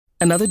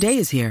Another day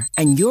is here,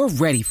 and you're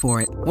ready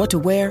for it. What to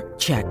wear?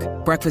 Check.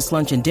 Breakfast,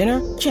 lunch, and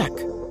dinner? Check.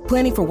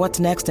 Planning for what's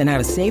next and how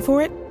to save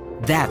for it?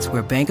 That's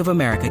where Bank of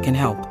America can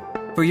help.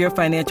 For your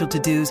financial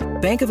to-dos,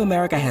 Bank of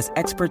America has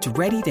experts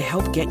ready to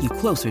help get you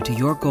closer to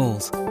your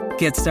goals.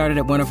 Get started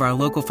at one of our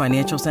local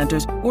financial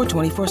centers or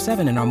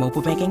 24/7 in our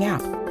mobile banking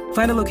app.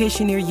 Find a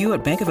location near you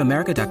at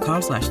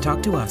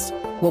bankofamerica.com/talktous.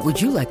 What would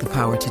you like the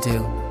power to do?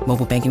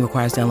 Mobile banking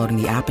requires downloading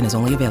the app and is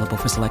only available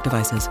for select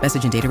devices.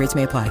 Message and data rates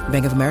may apply.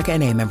 Bank of America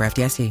NA, member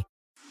FDIC.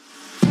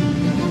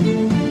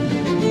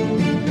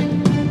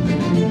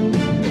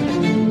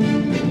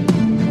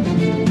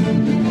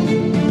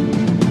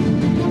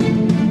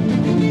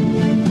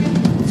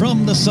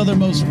 From the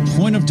southernmost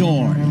point of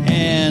Dorne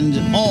and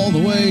all the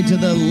way to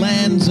the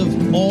lands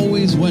of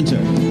always winter,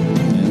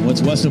 and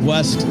what's west of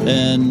west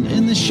and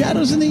in the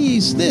shadows in the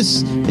east,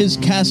 this is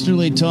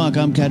Casterly Talk.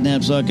 I'm Cat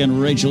Knapsack, and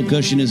Rachel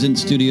Cushion is in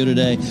studio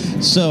today.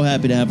 So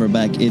happy to have her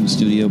back in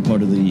studio,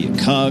 part of the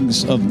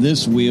cogs of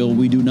this wheel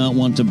we do not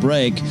want to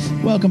break.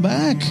 Welcome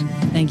back.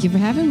 Thank you for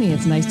having me.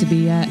 It's nice to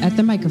be at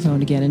the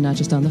microphone again and not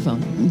just on the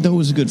phone. That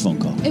was a good phone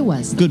call. It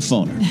was. Good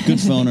phoner. Good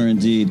phoner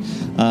indeed.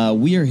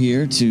 We are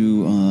here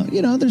to,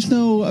 there's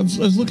no... I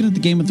was looking at the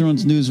Game of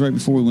Thrones news right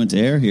before we went to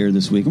air here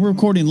this week. And we're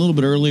recording a little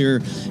bit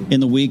earlier in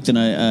the week than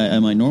I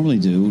might normally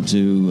do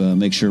to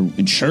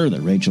ensure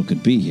that Rachel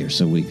could be here.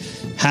 So we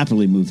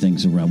happily move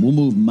things around. We'll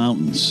move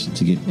mountains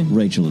to get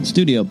Rachel in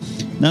studio.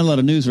 Not a lot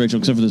of news, Rachel,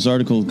 except for this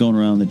article going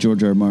around that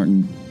George R. R.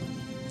 Martin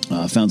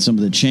found some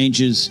of the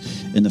changes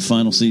in the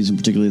final season,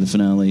 particularly the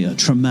finale,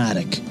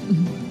 traumatic.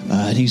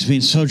 And he's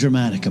being so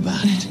dramatic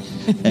about it.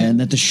 And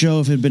that the show,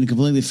 if it had been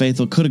completely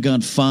faithful, could have gone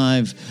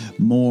 5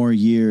 more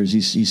years.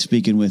 He's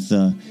speaking with,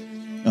 I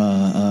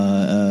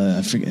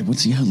forget,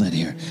 what's the outlet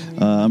here?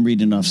 I'm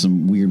reading off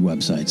some weird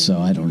websites, so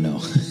I don't know.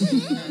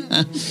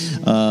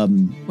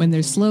 When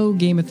there's slow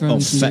Game of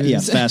Thrones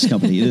news. Fast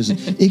Company.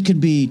 It can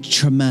be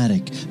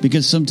traumatic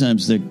because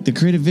sometimes the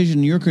creative vision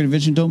and your creative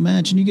vision don't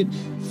match, and you get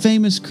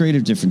famous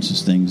creative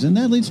differences, things, and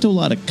that leads to a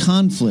lot of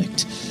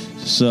conflict.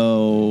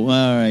 So,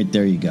 all right,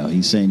 there you go.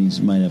 He's saying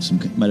he might have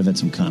had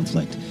some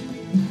conflict.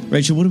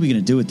 Rachel, what are we going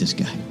to do with this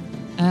guy?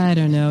 I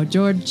don't know.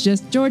 George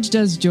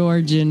does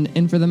George,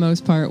 and for the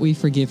most part, we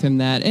forgive him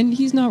that. And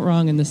he's not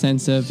wrong in the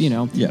sense of,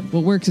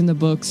 what works in the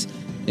books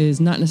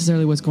is not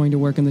necessarily what's going to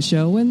work in the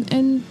show.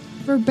 And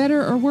for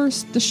better or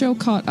worse, the show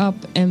caught up,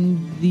 and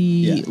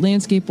the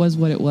landscape was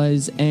what it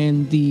was,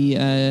 and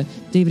the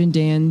David and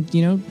Dan,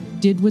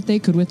 did what they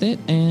could with it,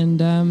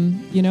 and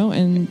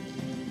and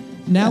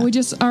now we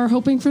just are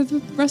hoping for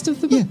the rest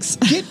of the books.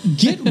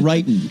 Get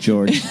writing,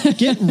 George.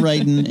 Get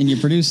writing, and you're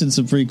producing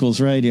some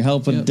prequels, right? You're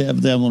helping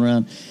dabbling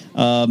around.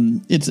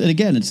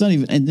 It's not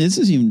even, and this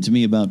isn't even to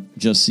me about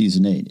just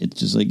season 8. It's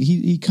just like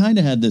he kind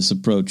of had this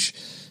approach.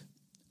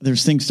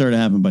 There's things started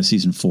to happen by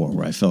season 4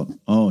 where I felt,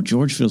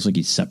 George feels like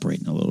he's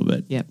separating a little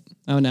bit. Yep.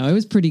 Oh, no, it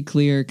was pretty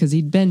clear because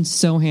he'd been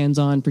so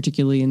hands-on,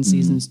 particularly in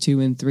seasons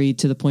 2 and 3,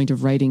 to the point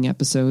of writing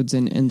episodes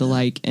and the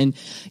like. And,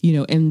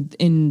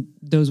 and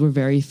those were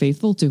very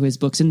faithful to his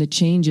books. And the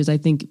changes, I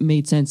think,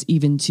 made sense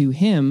even to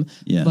him.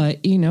 Yeah.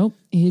 But,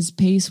 his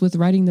pace with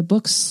writing the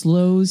books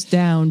slows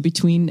down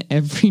between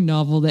every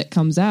novel that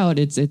comes out.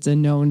 It's a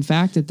known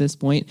fact at this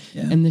point.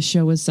 Yeah. And the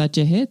show is such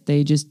a hit.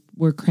 They just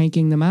were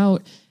cranking them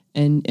out.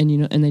 And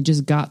they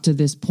just got to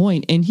this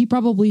point, and he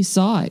probably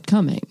saw it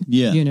coming.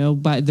 Yeah,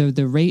 by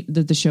the rate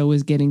that the show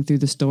was getting through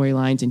the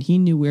storylines, and he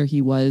knew where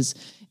he was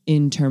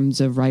in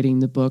terms of writing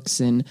the books,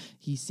 and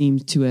he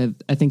seemed to have.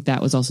 I think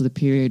that was also the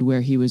period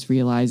where he was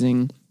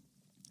realizing,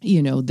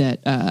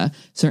 that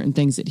certain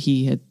things that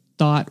he had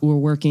thought were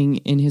working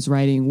in his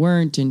writing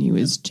weren't, and he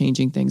was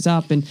changing things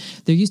up. And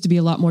there used to be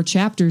a lot more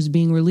chapters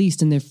being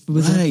released, and there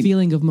was a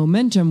feeling of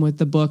momentum with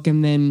the book,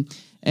 and then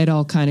it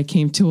all kind of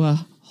came to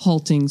a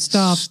halting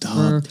stop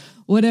for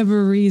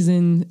whatever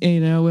reason,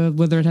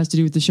 whether it has to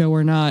do with the show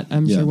or not.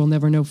 I'm sure we'll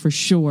never know for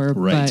sure.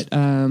 Right.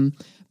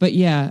 But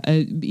yeah,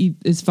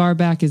 as far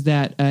back as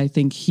that, I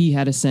think he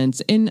had a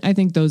sense. And I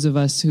think those of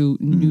us who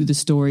knew the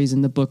stories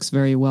and the books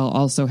very well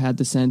also had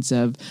the sense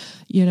of,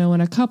 in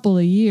a couple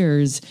of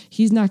years,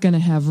 he's not going to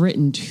have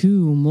written 2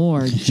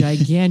 more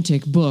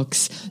gigantic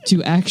books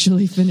to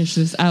actually finish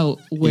this out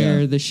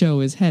where the show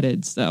is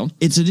headed. So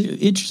it's an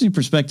interesting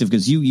perspective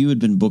because you had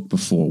been booked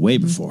before, way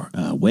before.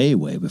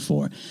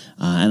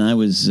 And I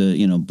was,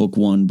 book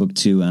 1, book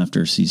 2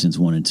 after seasons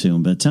 1 and 2.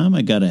 And by the time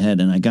I got ahead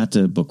and I got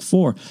to book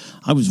 4,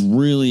 I was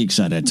really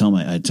excited.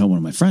 I tell one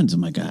of my friends, I'm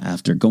like,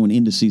 after going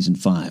into season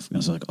 5, I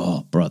was like,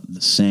 oh, bro,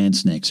 the Sand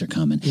Snakes are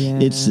coming. Yeah.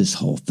 It's this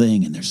whole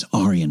thing, and there's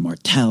Arya and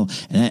Martell.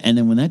 And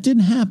then when that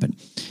didn't happen,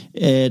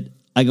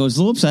 I was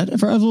a little upset. I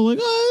was a little like,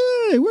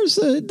 hey, where's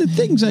the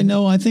things I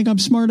know I think I'm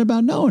smart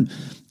about knowing?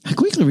 I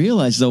quickly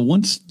realized, though,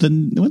 once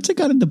I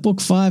got into book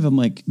 5, I'm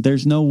like,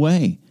 there's no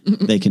way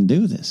they can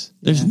do this.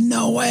 There's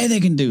no way they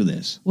can do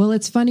this. Well,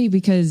 it's funny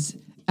because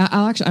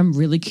I'm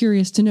really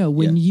curious to know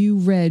when you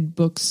read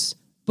book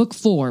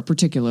 4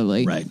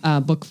 particularly, right.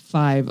 Book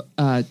 5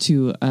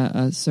 to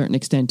a certain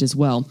extent as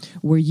well.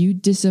 Were you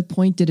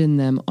disappointed in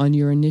them on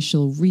your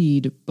initial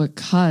read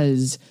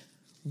because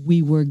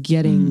we were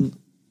getting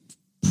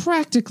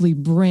practically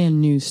brand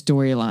new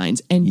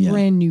storylines and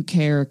brand new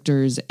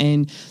characters,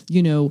 and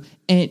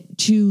and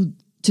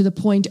to the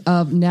point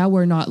of now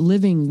we're not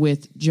living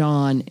with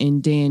Jon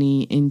and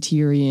Dany and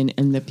Tyrion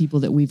and the people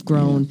that we've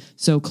grown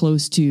so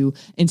close to.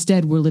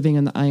 Instead, we're living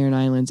on the Iron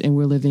Islands and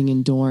we're living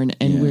in Dorne,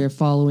 and we're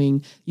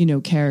following,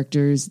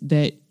 characters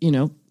that,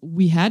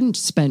 we hadn't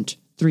spent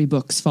 3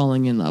 books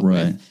falling in love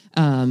with.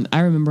 I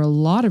remember a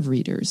lot of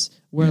readers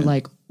were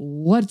like,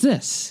 what's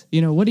this?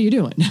 What are you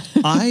doing?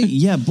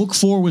 Book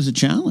 4 was a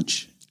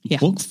challenge. Yeah.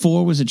 Book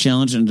 4 was a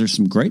challenge, and there's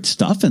some great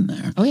stuff in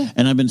there. Oh, yeah.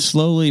 And I've been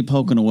slowly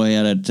poking away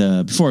at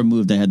it. Before I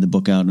moved, I had the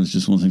book out, and it was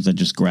just one of the things I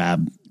just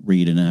grab,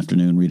 read an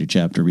afternoon, read a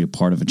chapter, read a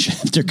part of a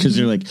chapter, because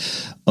they're like,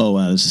 oh,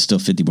 wow, this is still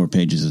 50 more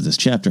pages of this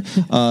chapter.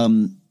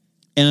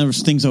 And there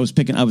was things I was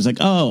picking. I was like,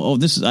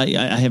 this is,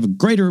 I have a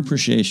greater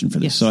appreciation for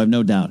this, so I have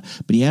no doubt.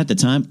 But at the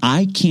time,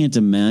 I can't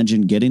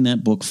imagine getting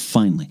that book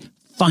finally,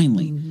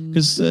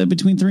 because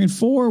between 3 and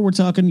 4, we're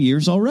talking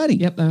years already.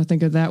 Yep, I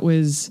think that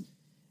was...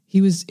 It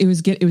was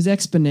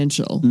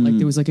exponential. Like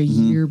there was like a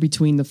year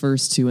between the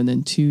first 2, and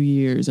then 2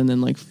 years, and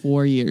then like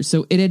 4 years.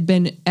 So it had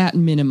been at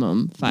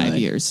minimum 5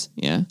 years.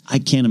 Yeah. I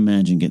can't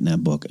imagine getting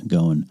that book and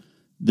going,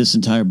 this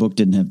entire book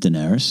didn't have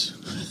Daenerys,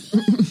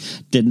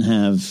 didn't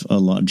have a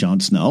lot of Jon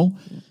Snow.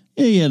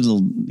 Yeah, he had a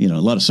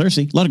lot of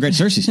Cersei, a lot of great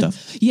Cersei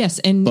stuff. Yes,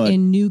 and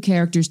new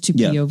characters to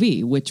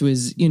POV, which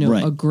was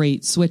a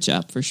great switch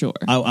up for sure.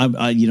 I'm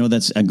glad you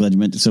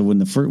mentioned. So when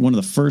one of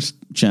the first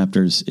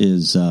chapters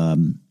is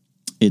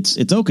it's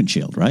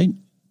Oakenshield, right?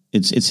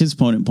 It's his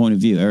point of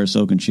view, Aerys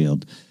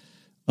Oakenshield.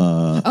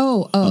 It's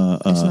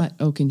not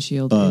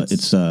Oakenshield.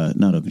 It's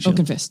not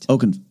Oakenshield.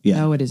 Oakenfist. Yeah.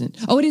 No, it isn't.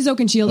 Oh, it is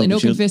Oakenshield, and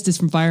Oakenfist is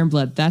from Fire and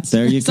Blood.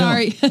 There you go.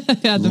 Sorry.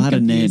 A lot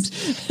of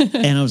names.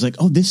 And I was like,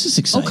 this is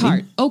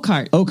exciting.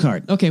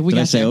 Oakheart. Okay, Did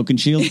I say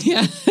Oakenshield?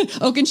 Yeah.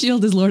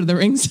 Oakenshield is Lord of the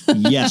Rings.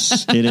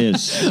 Yes, it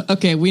is.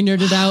 Okay, we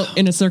nerded out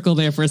in a circle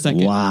there for a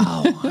second.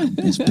 Wow.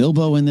 Is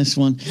Bilbo in this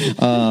one?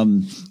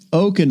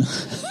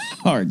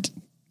 Oakenheart.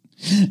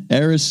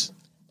 Aerys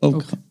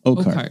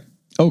Oakheart.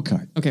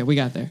 Okay, we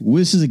got there.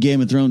 This is a Game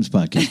of Thrones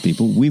podcast,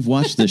 people. We've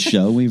watched this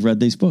show. We've read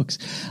these books.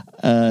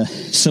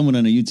 Someone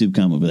on a YouTube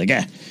comment will be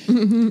like,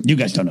 you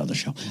guys don't know the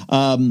show.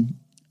 I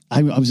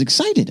was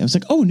excited. I was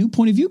like, new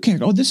point of view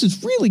character. Oh, this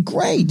is really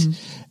great.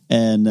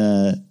 And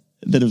then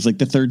it was like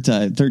the third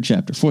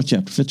chapter, 4th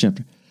chapter, 5th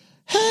chapter.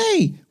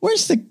 Hey,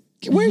 where's the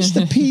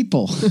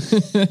people?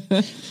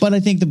 But I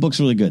think the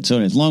book's really good. So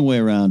it's a long way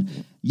around.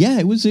 Yeah,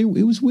 it was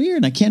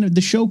weird. The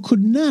show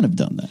could not have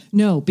done that.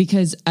 No,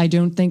 because I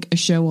don't think a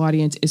show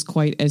audience is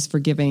quite as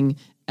forgiving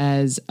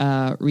as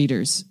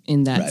readers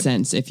in that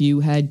sense. If you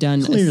had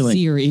done a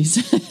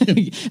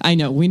series, I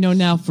know, we know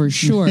now for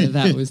sure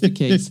that was the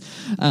case.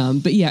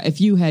 But yeah, if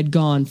you had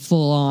gone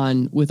full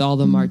on with all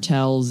the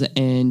Martells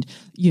and,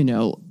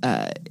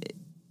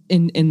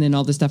 and then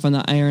all the stuff on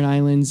the Iron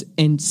Islands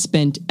and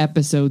spent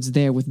episodes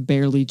there with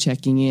barely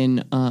checking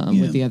in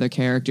with the other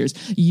characters,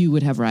 you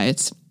would have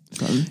riots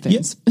from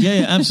fans.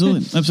 Yeah,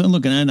 absolutely.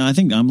 Look, and I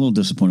think I'm a little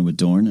disappointed with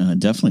Dorne.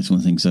 Definitely, it's one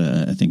of the things.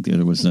 I think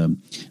there was a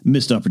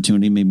missed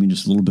opportunity. Maybe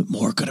just a little bit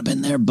more could have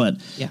been there.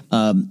 But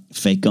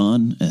fake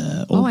on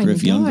old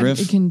Griff, young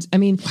Griff.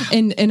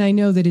 And I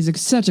know that he's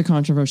such a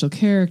controversial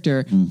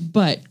character,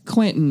 but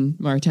Quentin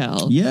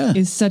Martell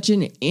is such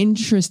an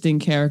interesting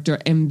character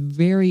and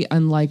very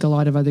unlike a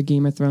lot of other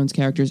Game of Thrones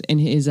characters.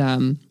 And his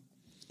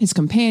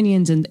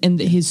companions and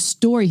his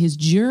story, his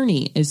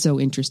journey is so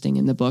interesting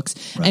in the books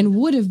and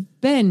would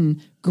have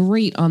been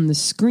great on the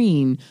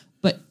screen,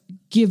 but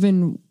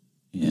given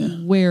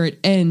where it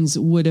ends,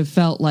 would have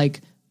felt like,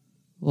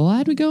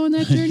 why'd we go on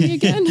that journey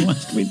again?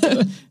 Why'd we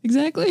do it?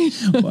 Exactly.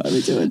 Why'd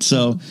we do it?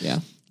 So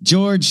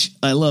George,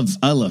 I love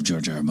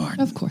George R. R. Martin.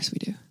 Of course we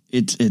do.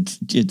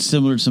 It's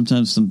similar to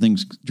sometimes some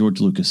things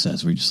George Lucas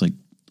says where you're just like,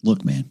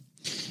 look, man,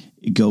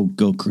 go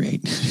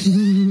create.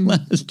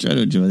 Let's try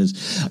to enjoy this.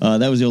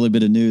 That was the only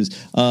bit of news.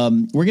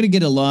 We're going to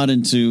get a lot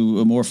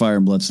into more Fire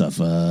and Blood stuff.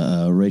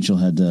 Rachel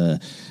had,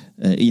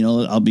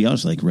 I'll be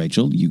honest, like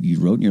Rachel, you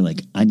wrote and you're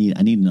like, I need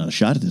another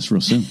shot at this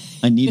real soon.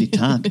 I need to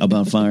talk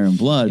about Fire and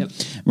Blood. Yep.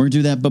 We're going to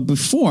do that. But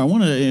before, I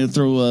want to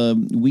throw,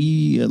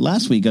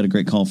 last week got a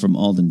great call from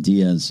Alden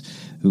Diaz,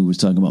 who was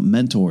talking about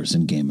mentors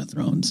in Game of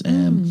Thrones.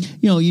 And,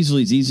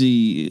 usually it's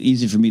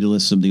easy for me to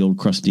list some of the old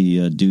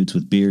crusty dudes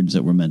with beards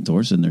that were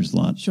mentors, and there's a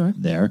lot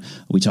there.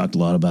 We talked a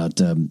lot about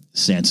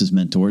Sansa's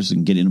mentors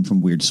and getting them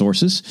from weird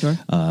sources. Sure.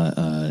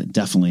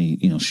 Definitely,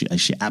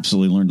 she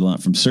absolutely learned a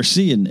lot from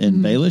Cersei and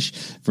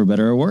Baelish, for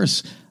better or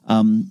worse.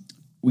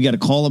 We got a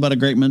call about a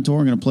great mentor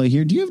I'm going to play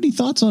here. Do you have any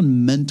thoughts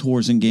on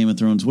mentors in Game of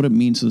Thrones, what it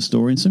means to the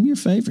story, and some of your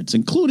favorites,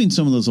 including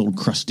some of those old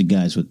crusty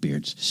guys with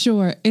beards?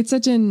 Sure. It's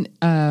such a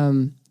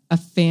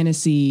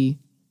fantasy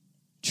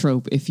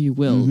trope, if you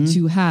will,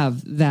 to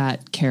have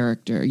that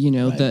character,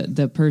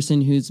 the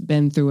person who's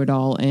been through it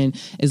all and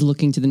is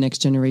looking to the next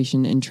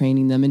generation and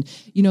training them. And,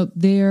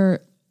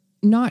 they're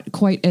not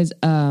quite as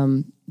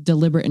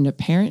deliberate and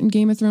apparent in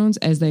Game of Thrones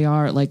as they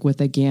are like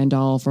with a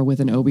Gandalf or with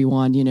an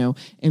Obi-Wan, you know,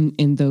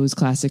 in those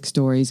classic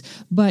stories.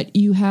 But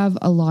you have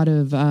a lot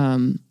of,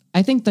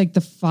 I think like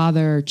the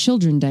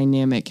father-children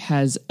dynamic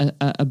has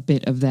a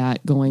bit of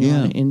that going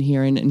on in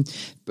here. And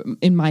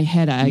in my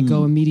head, I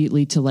go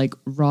immediately to like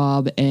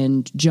Robb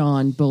and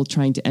Jon both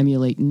trying to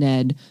emulate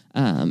Ned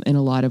in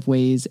a lot of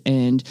ways.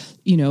 And,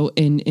 you know,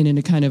 in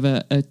a kind of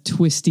a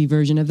twisty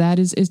version of that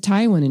is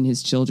Tywin and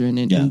his children.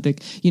 And the,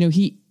 you know,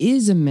 he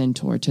is a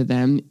mentor to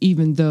them,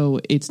 even though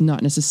it's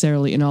not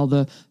necessarily in all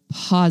the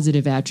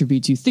positive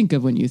attributes you think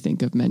of when you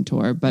think of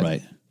mentor.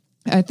 But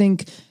I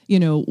think, you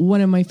know,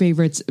 one of my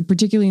favorites,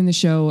 particularly in the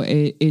show,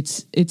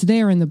 it's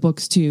there in the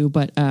books too,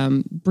 but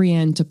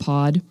Brienne to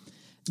Pod,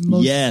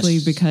 mostly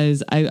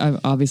because I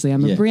obviously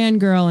I'm a Brienne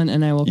girl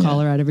and I will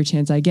call her out every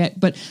chance I get.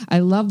 But I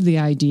love the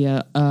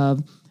idea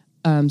of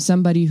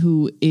somebody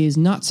who is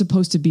not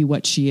supposed to be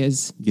what she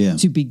is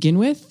to begin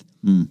with,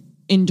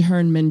 in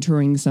turn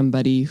mentoring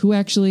somebody who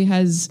actually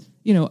has,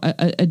 you know,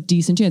 a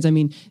decent chance. I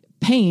mean,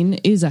 Payne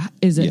is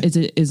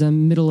a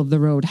middle of the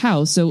road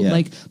house. So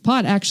like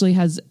Pod actually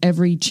has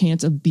every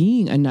chance of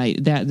being a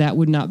knight. That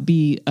would not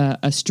be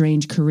a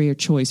strange career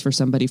choice for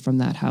somebody from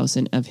that house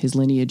and of his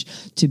lineage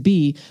to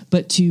be,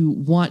 but to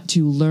want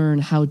to learn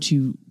how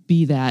to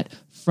be that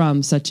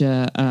from such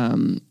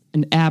an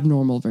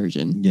abnormal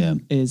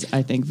version is,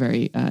 I think,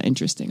 very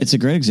interesting. It's a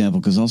great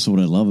example because also what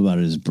I love about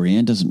it is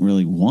Brienne doesn't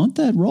really want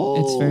that role.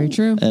 It's very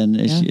true. And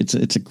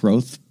it's a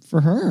growth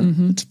for her.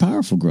 It's a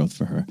powerful growth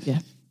for her. Yeah.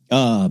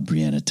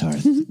 Brianna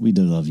Tarth, we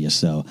do love you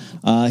so.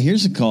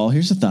 Here's a call.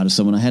 Here's a thought of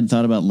someone I hadn't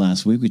thought about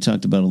last week. We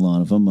talked about a lot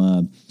of them.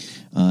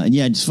 And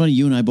yeah, it's funny,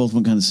 you and I both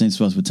went kind of the same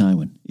spots with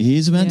Tywin.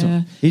 He's a mentor.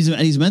 Yeah.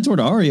 He's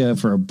mentored Arya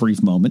for a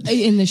brief moment.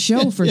 In the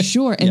show, for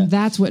sure. And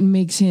that's what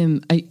makes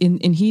him,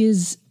 and he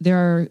is,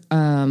 there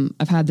are,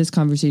 I've had this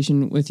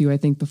conversation with you, I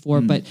think, before,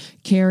 but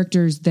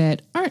characters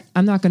that aren't,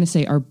 I'm not going to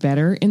say are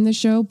better in the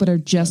show, but are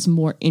just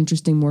more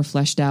interesting, more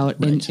fleshed out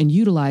and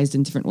utilized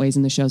in different ways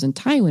in the shows. And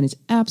Tywin is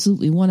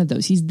absolutely one of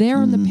those. He's there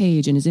on the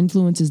page and his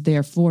influence is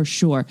there for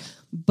sure.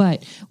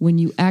 But when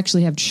you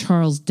actually have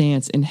Charles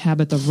Dance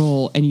inhabit the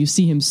role and you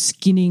see him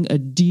skinning a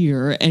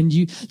deer and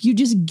you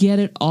just get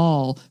it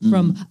all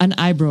from an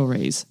eyebrow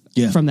raise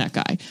from that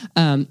guy.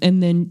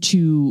 And then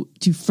to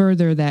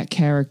further that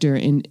character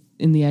in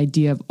the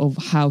idea of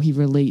how he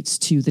relates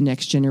to the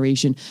next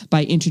generation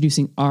by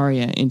introducing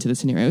Arya into the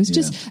scenario. It's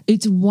just,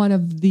 it's one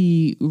of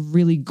the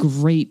really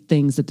great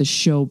things that the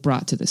show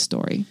brought to this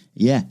story.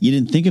 Yeah. You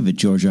didn't think of it,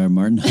 George R. R.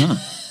 Martin, huh?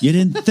 You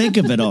didn't think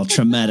of it all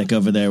traumatic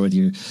over there with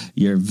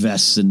your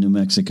vests in New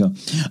Mexico.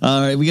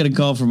 All right. We got a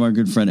call from our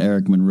good friend,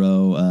 Eric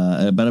Monroe,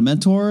 about a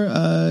mentor.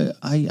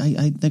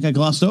 I think I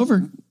glossed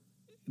over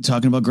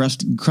talking about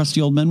crusty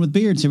old men with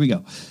beards. Here we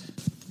go.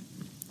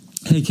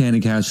 Hey, Ken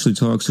and Casually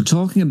Talk. So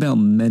talking about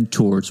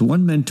mentors,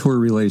 one mentor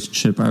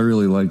relationship I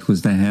really liked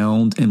was the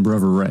Hound and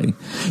Brother Ray.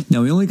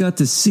 Now, we only got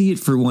to see it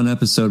for one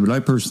episode, but I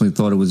personally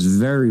thought it was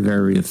very,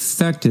 very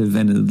effective,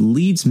 and it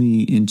leads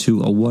me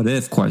into a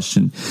what-if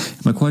question.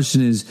 My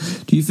question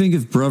is, do you think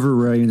if Brother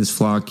Ray and his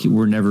flock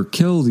were never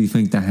killed, do you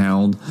think the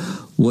Hound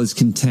was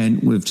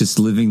content with just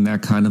living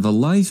that kind of a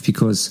life?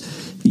 Because,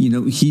 you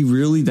know,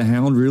 the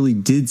Hound really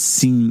did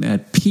seem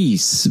at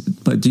peace.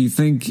 But do you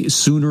think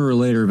sooner or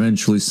later,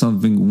 eventually,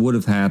 something would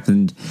have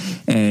happened,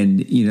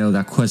 and, you know,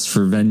 that quest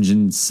for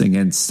vengeance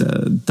against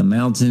the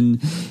Mountain,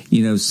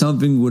 you know,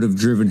 something would have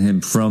driven him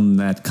from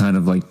that kind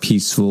of like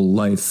peaceful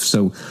life?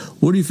 So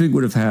what do you think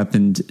would have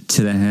happened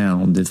to the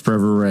Hound if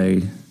Brother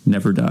Ray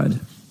never died?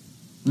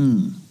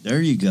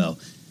 There you go.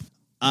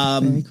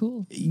 Very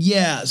cool.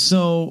 Yeah,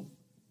 so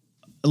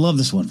I love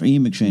this one.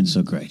 Ian McShane's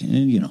so great,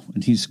 and you know,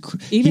 and he's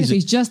if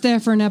he's just there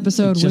for an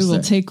episode, we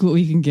will take what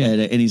we can get.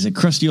 And he's a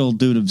crusty old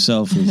dude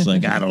himself who's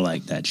like, I don't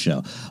like that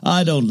show.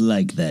 I don't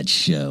like that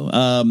show.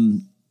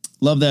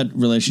 Love that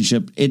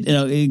relationship.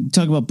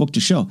 Talk about book to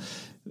show.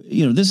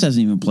 You know, this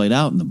hasn't even played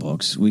out in the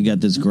books. We got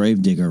this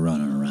gravedigger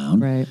running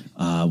around,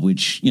 right?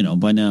 Which, you know,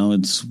 by now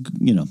it's,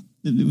 you know,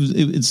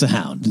 it's the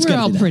Hound. We're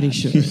all pretty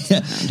sure.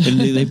 And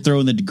they've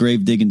thrown the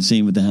grave digging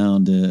scene with the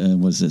Hound.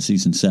 Was it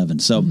season 7?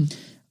 So,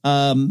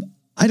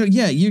 I don't.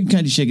 Yeah, you're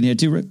kind of shaking your head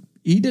too, Rick.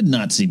 He did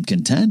not seem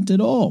content at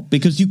all,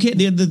 because you can't.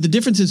 The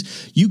difference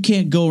is you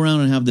can't go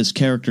around and have this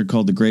character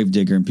called the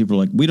Gravedigger, and people are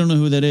like, we don't know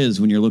who that is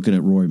when you're looking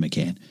at Rory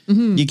McCann.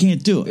 You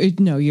can't do it.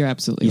 No, you're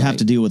absolutely. You have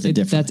to deal with it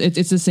differently.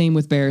 It's the same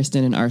with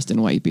Barristan and Arstan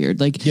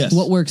Whitebeard. Like,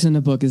 what works in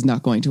a book is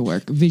not going to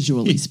work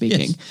visually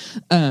speaking,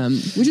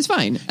 which is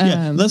fine.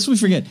 Lest we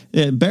forget,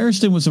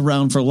 Barristan was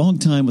around for a long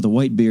time with a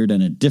white beard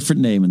and a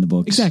different name in the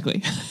books.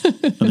 Exactly.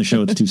 On the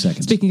show, it's 2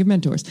 seconds. Speaking of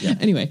mentors,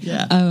 anyway.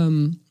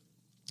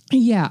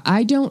 Yeah,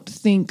 I don't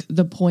think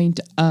the point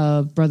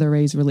of Brother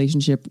Ray's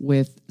relationship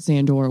with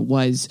Sandor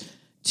was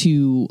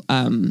to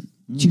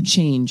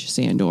change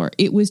Sandor.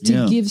 It was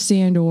to give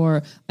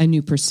Sandor a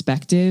new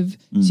perspective,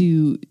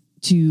 to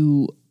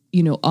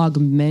you know,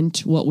 augment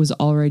what was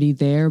already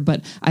there.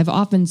 But I've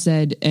often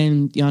said,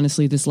 and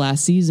honestly, this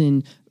last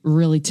season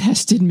really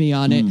tested me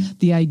on it,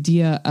 the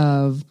idea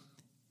of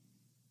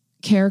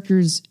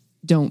characters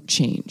don't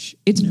change.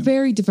 It's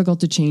very difficult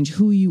to change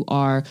who you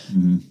are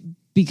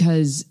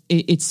because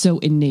it's so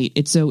innate.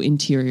 It's so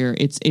interior.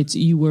 It's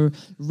you were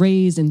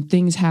raised and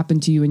things happen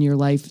to you in your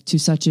life to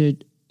such an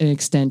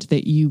extent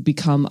that you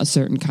become a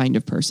certain kind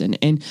of person,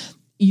 and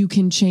you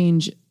can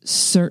change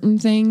certain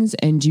things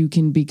and you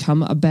can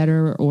become a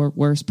better or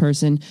worse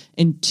person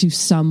into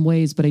some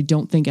ways, but I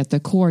don't think at the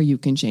core you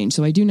can change.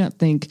 So I do not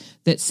think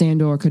that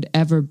Sandor could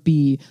ever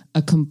be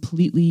a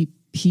completely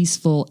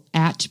peaceful,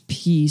 at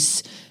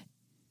peace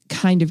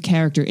kind of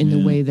character in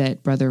the way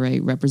that Brother Ray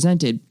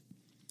represented.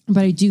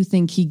 But I do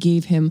think he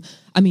gave him,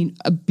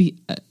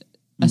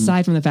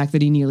 aside from the fact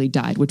that he nearly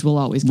died, which will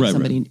always give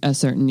somebody a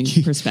certain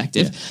new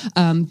perspective.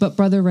 But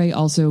Brother Ray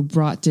also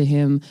brought to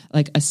him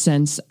like a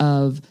sense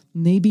of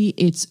maybe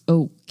it's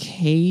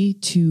okay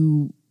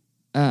to,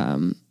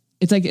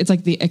 it's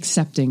like the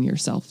accepting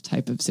yourself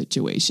type of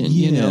situation,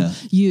 you know,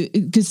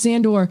 because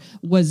Sandor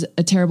was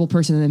a terrible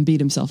person and then beat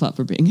himself up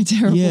for being a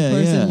terrible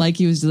person. Like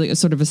he was like a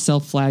sort of a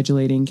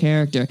self-flagellating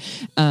character.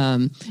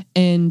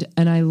 And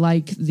I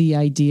like the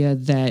idea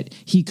that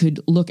he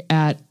could look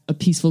at a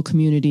peaceful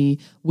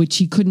community, which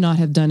he could not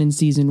have done in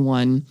season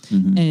 1,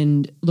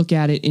 and look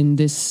at it in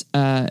this,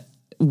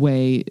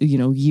 way, you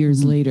know,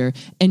 years later,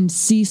 and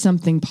see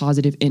something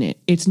positive in it.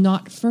 It's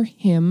not for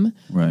him,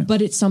 but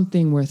it's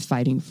something worth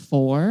fighting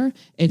for.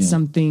 It's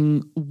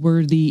something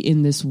worthy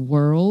in this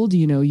world.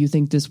 You know, you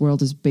think this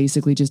world is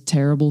basically just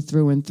terrible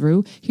through and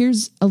through.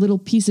 Here's a little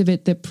piece of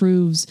it that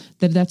proves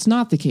that that's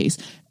not the case.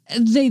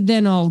 They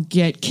then all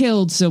get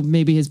killed, so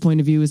maybe his point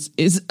of view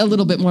is a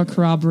little bit more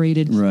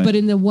corroborated. But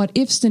in the what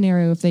if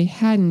scenario, if they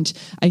hadn't,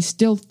 I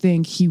still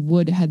think there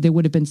would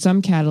have been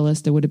some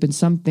catalyst, there would have been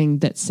something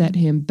that set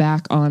him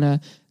back on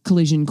a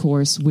collision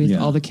course with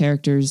all the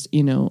characters,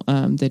 you know,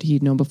 that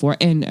he'd known before,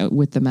 and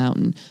with the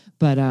Mountain.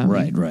 But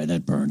right,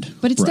 that burned.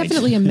 But it's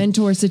definitely a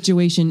mentor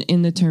situation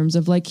in the terms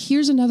of like,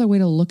 here's another way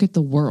to look at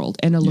the world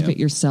and to look at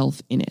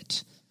yourself in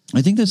it.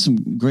 I think that's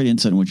some great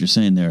insight in what you're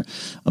saying there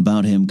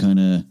about him kind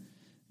of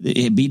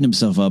beating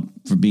himself up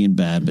for being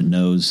bad, but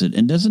knows it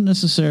and doesn't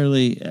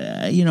necessarily,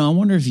 you know, I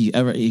wonder if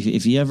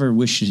he ever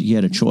wished he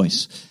had a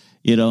choice,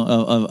 you know,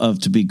 of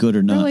to be good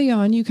or not. Early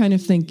on, you kind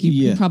of think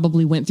you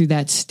probably went through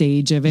that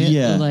stage of it.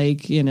 Yeah.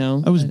 Like, you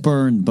know, I was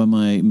burned by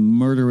my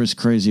murderous,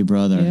 crazy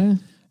brother. Yeah.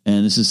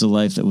 And this is the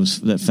life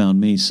that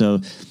found me.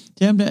 So,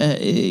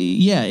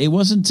 it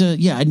wasn't.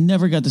 I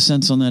never got the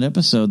sense on that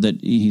episode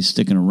that he's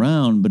sticking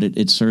around, but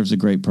it serves a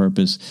great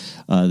purpose.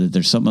 That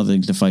there's some other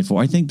things to fight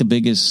for. I think the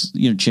biggest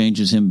change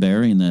is him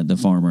burying the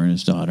farmer and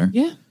his daughter.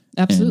 Yeah,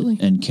 absolutely,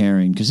 and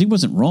caring, because he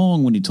wasn't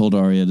wrong when he told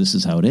Arya this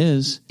is how it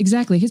is.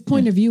 Exactly, his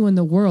point of view in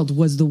the world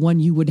was the one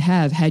you would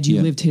have had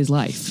you lived his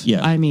life.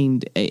 Yeah, I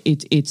mean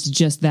it's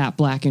just that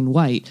black and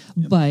white.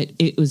 Yeah. But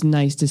it was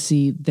nice to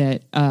see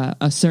that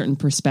a certain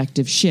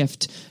perspective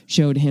shift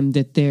showed him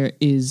that there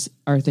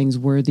are things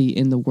worthy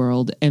in the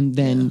world, and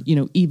then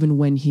even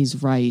when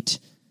he's right,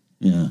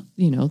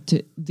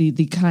 to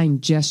the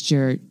kind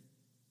gesture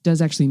does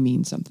actually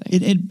mean something.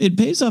 It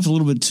pays off a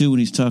little bit too when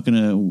he's talking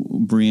to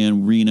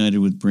Brienne, reunited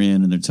with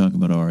Brienne, and they're talking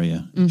about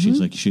Arya. She's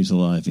like, she's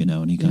alive,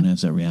 and he kind of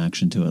has that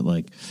reaction to it.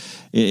 Like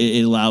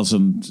it allows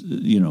him,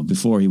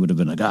 before he would have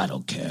been like, I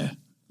don't care.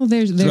 Well,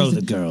 there's throw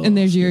the girl, and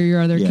there's your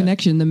other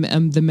connection,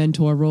 the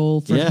mentor role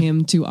for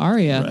him to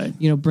Arya.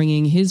 Right.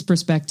 Bringing his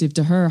perspective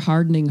to her,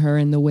 hardening her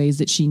in the ways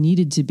that she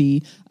needed to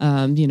be.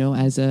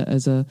 As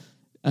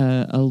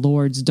a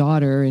lord's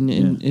daughter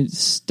and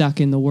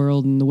stuck in the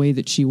world in the way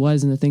that she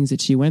was and the things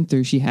that she went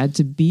through, she had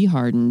to be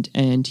hardened,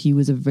 and he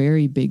was a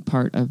very big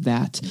part of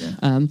that.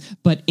 Yeah.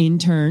 But in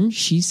turn,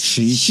 she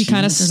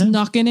kind of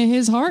snuck into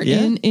his heart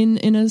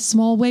in a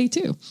small way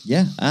too.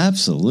 Yeah,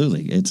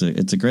 absolutely. It's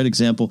a great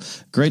example.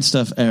 Great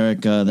stuff,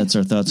 Eric. That's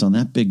our thoughts on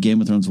that big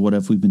Game of Thrones What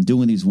If. We've been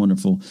doing these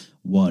wonderful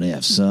what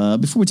ifs.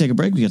 Before we take a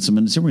break, we got some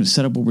minutes here. We're going to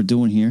set up what we're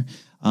doing here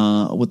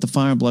with the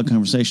Fire and Blood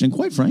conversation. And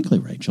quite frankly,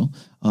 Rachel,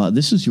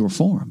 this is your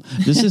forum.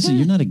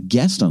 You're not a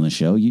guest on the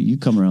show. You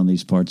come around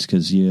these parts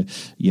because you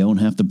own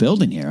half the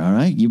building here. All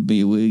right.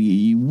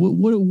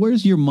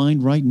 Where's your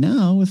mind right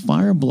now with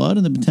Fire and Blood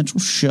and the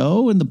potential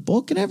show and the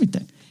book and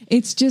everything?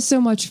 It's just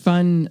so much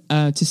fun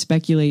to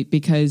speculate,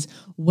 because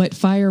what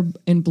Fire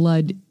and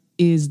Blood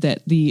is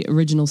that the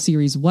original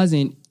series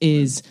wasn't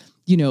is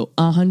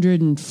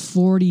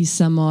 140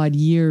 some odd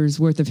years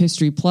worth of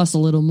history, plus a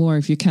little more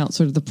if you count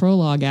sort of the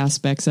prologue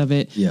aspects of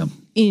it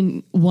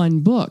in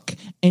one book.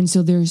 And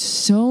so there's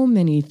so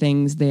many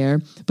things there,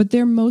 but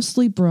they're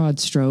mostly broad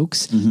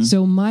strokes. Mm-hmm.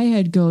 So my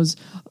head goes,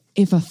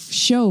 if a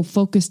show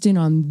focused in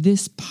on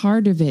this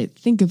part of it,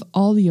 think of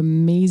all the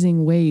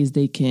amazing ways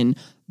they can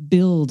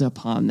build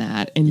upon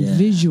that and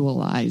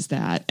visualize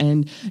that.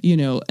 And,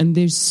 and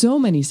there's so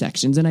many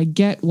sections, and I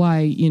get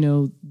why,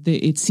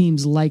 it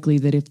seems likely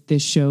that if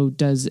this show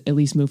does at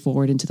least move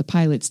forward into the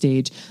pilot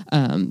stage,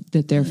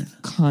 that they're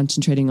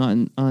concentrating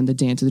on the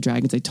Dance of the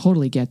Dragons. I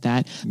totally get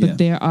that. But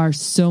there are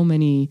so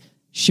many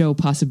show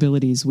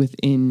possibilities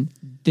within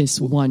this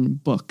one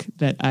book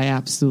that I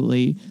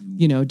absolutely,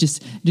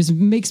 just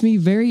makes me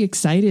very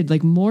excited,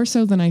 like more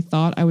so than I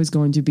thought I was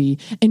going to be.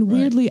 And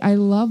weirdly, I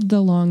love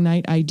the Long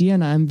Night idea,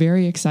 and I'm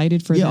very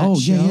excited for that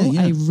show.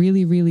 Yeah. I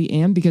really, really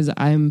am, because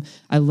I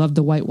love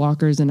the White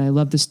Walkers, and I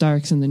love the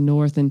Starks and the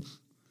North, and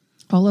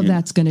all of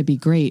that's going to be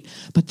great.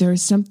 But there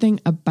is something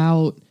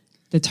about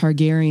the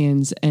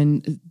Targaryens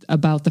and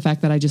about the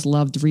fact that I just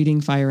loved reading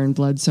Fire and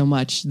Blood so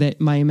much that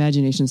my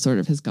imagination sort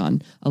of has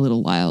gone a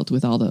little wild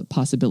with all the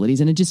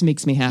possibilities. And it just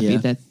makes me happy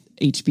that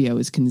HBO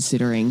is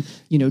considering,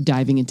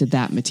 diving into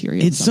that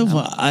material. It's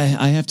somehow. So fun.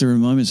 I have to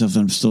remind myself that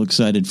I'm still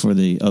excited for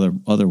the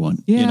other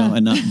one,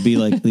 and not be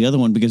like the other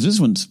one, because this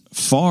one's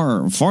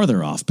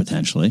farther off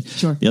potentially.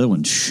 Sure. The other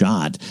one's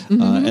shot,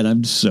 and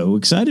I'm so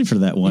excited for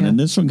that one. Yeah. And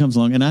this one comes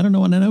along, and I don't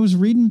know. And then I was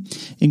reading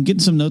and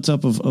getting some notes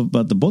up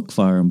about the book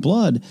Fire and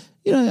Blood.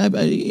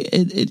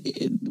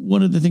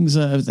 One of the things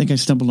I think I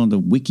stumbled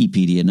onto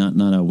Wikipedia,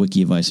 not a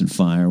Wiki of Ice and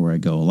Fire where I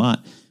go a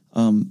lot.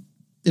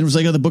 It was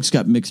like, the book's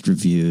got mixed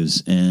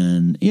reviews,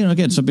 and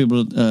again, some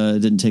people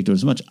didn't take to it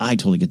as much. I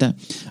totally get that.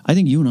 I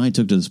think you and I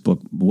took to this book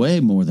way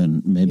more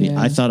than maybe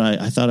I thought.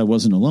 I thought I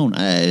wasn't alone.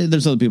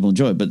 There's other people who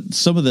enjoy it, but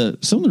some of the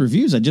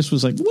reviews, I just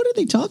was like, what are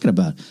they talking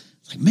about?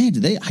 Like,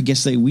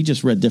 man, we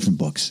just read different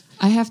books.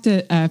 I have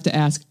to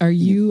ask, are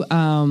you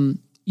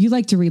you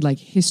like to read like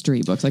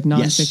history books, like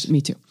nonfiction? Yes.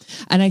 Me too.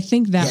 And I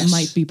think that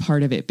might be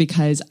part of it,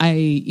 because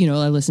I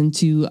listened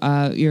to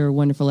your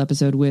wonderful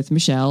episode with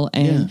Michelle,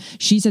 and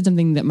she said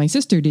something that my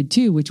sister did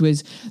too, which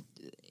was,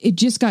 it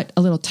just got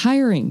a little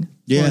tiring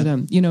for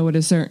them, at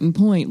a certain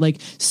point. Like,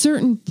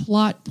 certain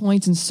plot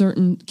points and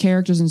certain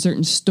characters and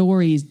certain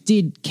stories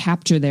did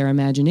capture their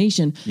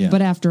imagination. Yeah.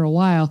 But after a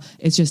while,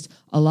 it's just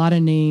a lot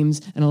of names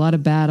and a lot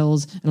of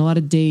battles and a lot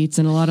of dates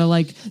and a lot of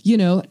and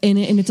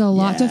it's a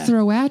lot to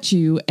throw at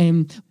you.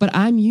 But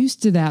I'm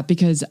used to that,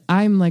 because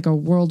I'm like a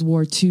World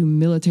War II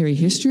military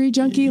history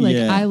junkie. Like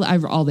I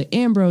read all the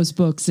Ambrose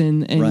books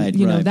and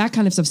that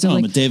kind of stuff. So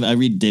I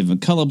read David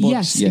McCullough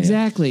books. Yes,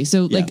 exactly.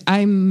 So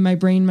my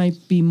brain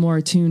might be more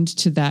attuned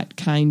to that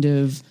kind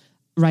of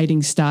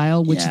writing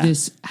style, which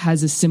this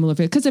has a similar,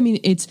 because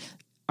it's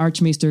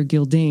Archmaester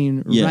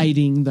Gildane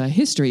writing the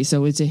history.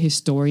 So it's a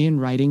historian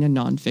writing a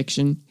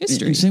nonfiction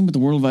history. And same with the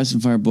World of Ice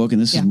and Fire book,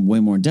 and this is way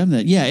more in depth than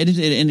that. Yeah, it is.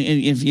 And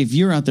if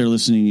you're out there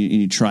listening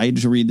and you tried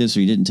to read this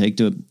or you didn't take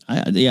to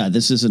it,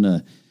 this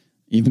isn't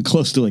even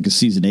close to like a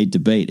season 8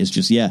 debate. It's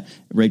just,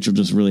 Rachel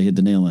just really hit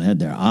the nail on the head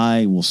there.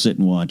 I will sit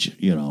and watch,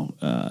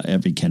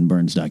 every Ken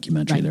Burns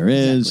documentary there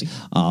is.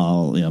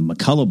 Exactly.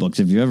 McCullough books.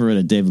 If you've ever read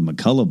a David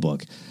McCullough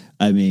book,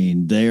 I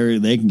mean,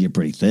 they can get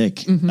pretty thick.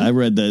 Mm-hmm. I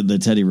read the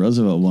Teddy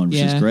Roosevelt one, which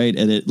is great,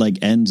 and it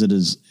ends at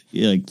his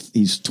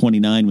he's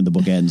 29 when the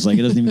book ends. Like,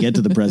 it doesn't even get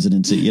to the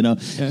presidency. A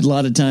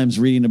lot of times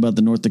reading about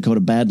the North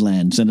Dakota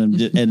Badlands,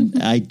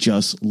 and I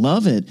just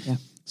love it. Yeah.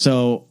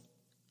 So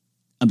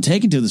I'm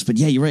taken to this, but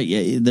you're right.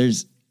 Yeah,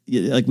 there's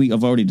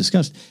I've already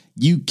discussed.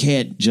 You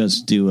can't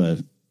just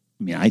do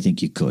I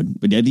think you could,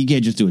 but you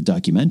can't just do a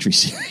documentary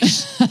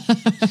series.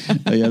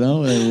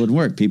 It wouldn't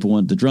work. People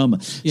want the drama.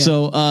 Yeah.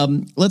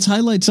 So let's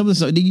highlight some of the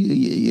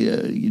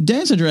stuff.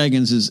 Dance of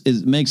Dragons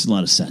makes a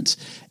lot of sense.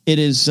 It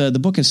is the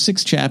book has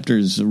 6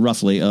 chapters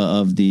roughly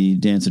of the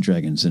Dance of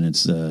Dragons, and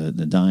it's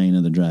the dying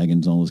of the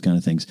dragons, all those kind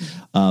of things.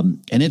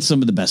 And it's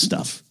some of the best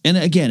stuff. And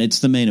again, it's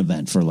the main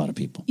event for a lot of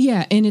people.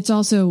 Yeah, and it's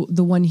also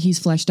the one he's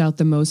fleshed out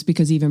the most,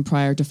 because even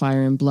prior to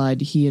Fire and Blood,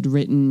 he had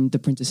written The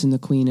Princess and the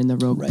Queen and the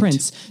Rogue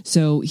Prince.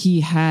 So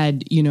he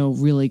had,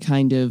 really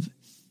kind of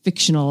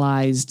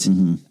fictionalized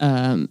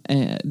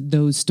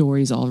those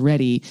stories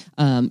already,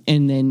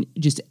 and then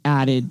just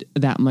added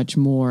that much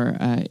more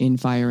in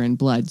Fire and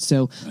Blood.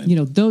 So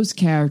those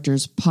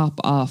characters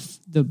pop off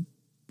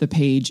the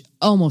page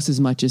almost as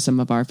much as some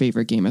of our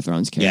favorite Game of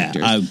Thrones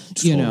characters.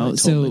 Totally.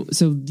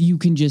 So you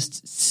can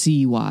just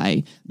see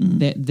why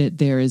that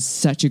there is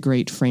such a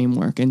great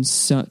framework and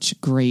such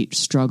great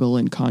struggle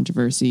and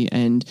controversy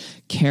and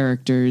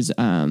characters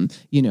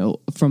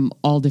from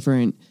all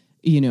different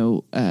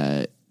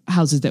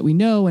houses that we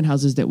know and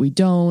houses that we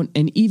don't,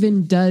 and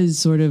even does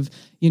sort of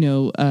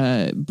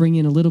bring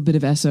in a little bit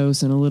of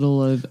Essos and a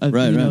little of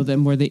the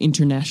more the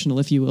international,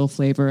 if you will,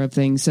 flavor of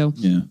things. So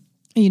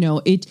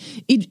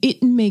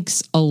it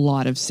makes a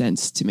lot of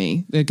sense to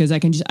me, because I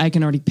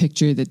can already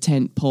picture the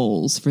tent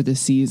poles for the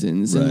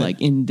seasons and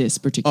in this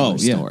particular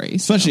story.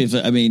 Especially if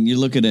you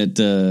look at it,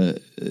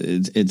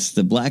 it's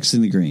the blacks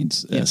and the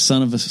greens,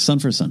 son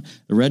for a son,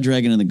 the red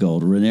dragon and the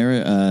gold,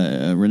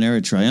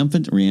 Rhaenyra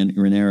triumphant,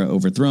 Rhaenyra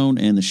overthrown,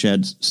 and the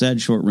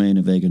sad short reign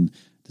of Aegon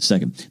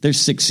II. There's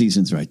 6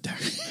 seasons right there.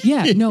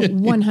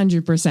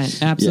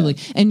 100%. Absolutely.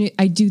 Yeah. And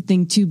I do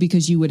think too,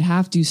 because you would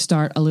have to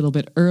start a little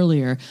bit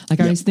earlier. I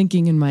was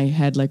thinking in my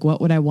head, what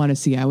would I want to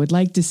see? I would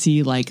like to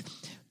see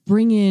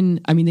bring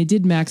in, they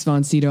did Max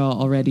von Sydow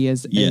already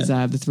as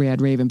the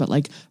Three-Eyed Raven, but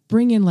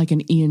bring in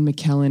an Ian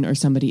McKellen or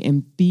somebody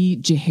and be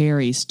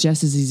Jaehaerys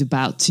just as he's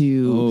about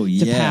to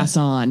pass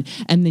on.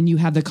 And then you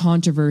have the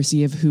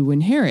controversy of who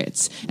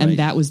inherits. And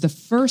that was the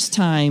first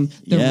time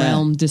the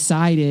realm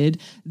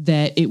decided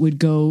that it would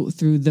go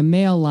through the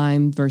male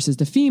line versus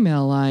the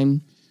female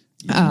line.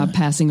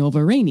 passing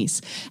over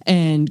Rhaenys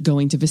and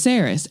going to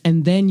Viserys.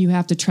 And then you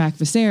have to track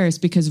Viserys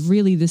because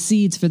really the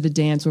seeds for the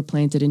dance were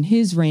planted in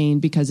his reign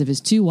because of his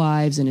 2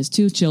 wives and his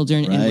 2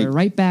 children. Right. And we're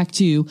right back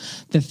to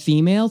the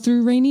female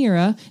through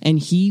Rhaenyra, and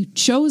he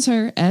chose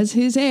her as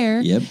his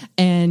heir. Yep.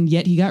 And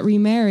yet he got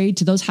remarried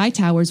to those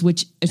Hightowers,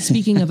 which,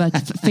 speaking of a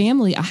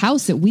family, a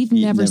house that we've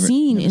never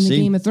seen in the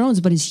Game of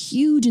Thrones, but is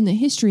huge in the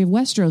history of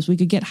Westeros. We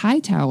could get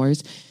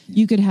Hightowers.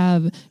 You could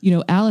have,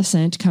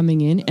 Alicent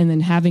coming in and then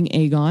having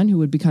Aegon, who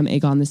would become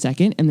Aegon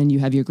II, and then you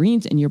have your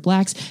greens and your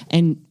blacks,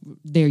 and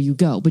there you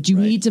go. But you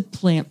need to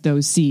plant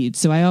those seeds.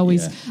 So I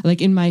always,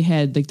 in my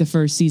head, the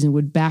first season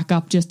would back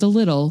up just a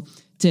little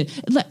to...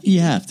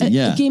 You have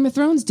to, Game of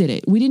Thrones did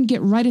it. We didn't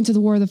get right into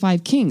the War of the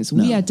Five Kings.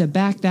 We had to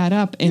back that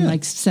up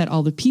and set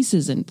all the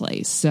pieces in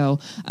place. So,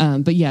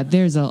 but yeah,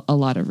 there's a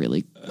lot of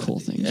really cool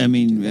things. I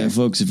mean,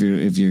 folks, if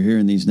you're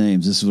hearing these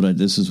names, this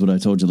is what I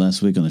told you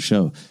last week on the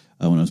show.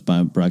 When I was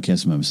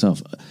broadcasting by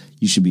myself,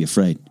 you should be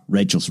afraid.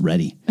 Rachel's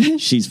ready.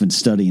 She's been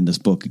studying this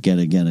book again.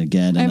 I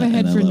have a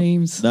head for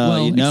names.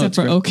 Except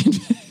for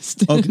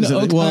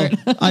Oakenfist. Well,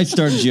 I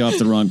started you off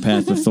the wrong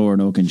path with Thor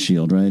and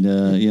Oakenshield, right?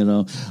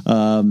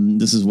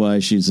 This is why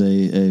she's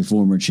a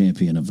former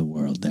champion of the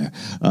world there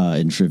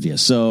in trivia.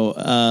 So,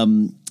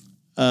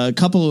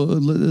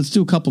 let's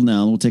do a couple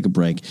now, and we'll take a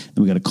break.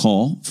 Then we got a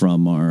call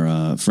from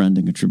our friend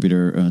and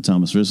contributor,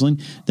 Thomas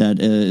Risling, that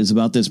is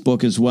about this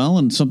book as well,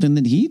 and something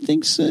that he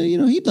thinks,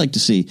 he'd like to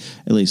see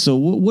at least. So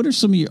what are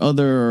some of your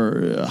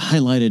other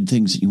highlighted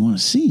things that you want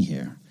to see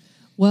here?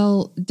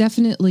 Well,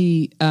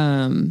 definitely,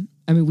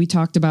 we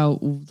talked about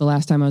the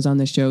last time I was on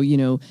this show,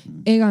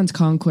 Aegon's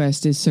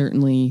conquest is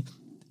certainly...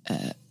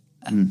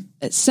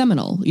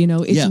 seminal,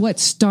 it's what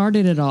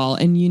started it all.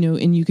 And,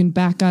 and you can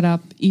back that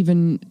up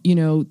even,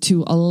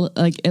 to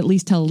at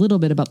least tell a little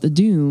bit about the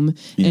Doom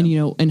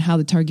and, and how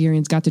the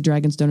Targaryens got to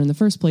Dragonstone in the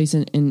first place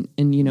and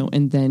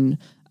then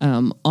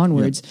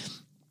onwards. Yep.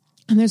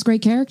 And there's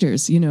great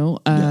characters,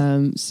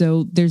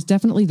 so there's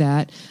definitely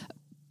that.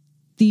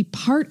 The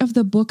part of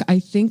the book I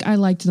think I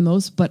liked the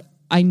most, but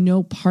I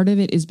know part of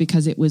it is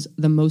because it was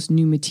the most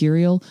new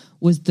material,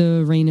 was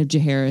the reign of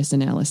Jaehaerys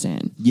and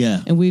Alysanne.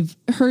 Yeah. And we've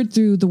heard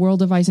through The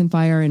World of Ice and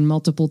Fire and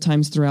multiple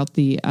times throughout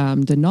the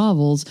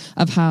novels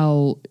of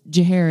how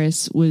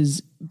Jaehaerys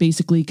was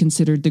basically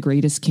considered the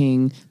greatest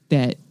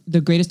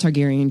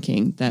Targaryen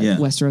king that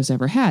Westeros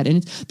ever had. And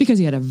it's because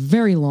he had a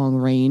very long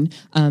reign.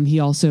 He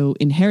also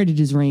inherited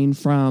his reign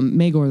from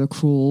Maegor the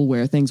Cruel,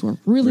 where things were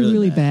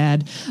really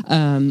bad.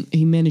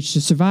 He managed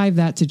to survive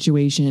that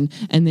situation.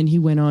 And then he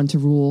went on to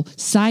rule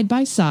side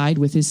by side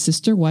with his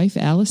sister wife,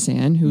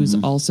 Alysanne, who's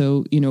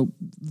also,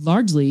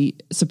 largely,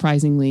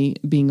 surprisingly,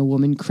 being a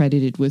woman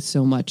credited with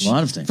so much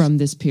from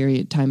this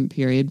time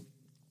period.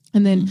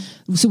 And then,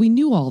 so we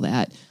knew all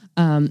that.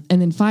 And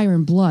then Fire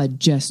and Blood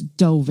just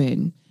dove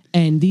in.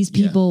 And these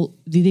people,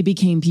 they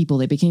became people.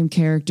 They became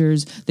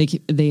characters.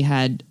 They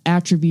had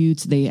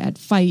attributes. They had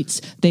fights.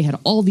 They had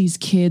all these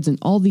kids and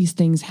all these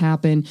things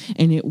happen.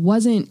 And it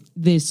wasn't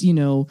this,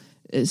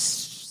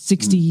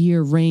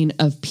 60-year reign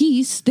of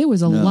peace. There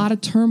was a lot of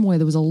turmoil.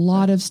 There was a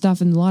lot of stuff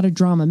and a lot of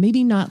drama.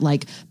 Maybe not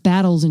like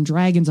battles and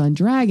dragons on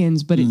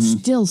dragons, but it's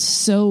still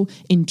so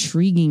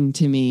intriguing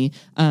to me.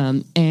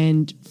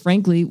 And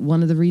frankly,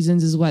 one of the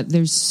reasons is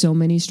there's so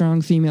many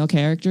strong female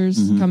characters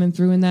coming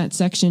through in that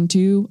section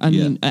too. I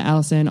mean,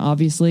 Alysanne,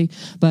 obviously,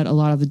 but a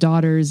lot of the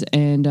daughters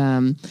and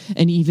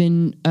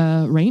even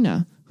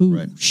Rhaena,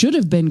 who should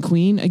have been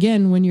queen.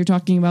 Again, when you're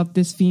talking about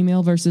this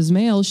female versus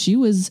male, she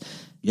was...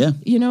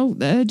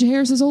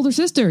 Jaehaerys' older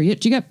sister,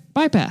 yet she got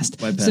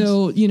bypassed.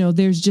 So,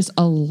 there's just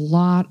a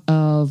lot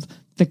of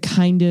the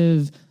kind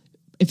of,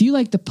 if you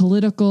like the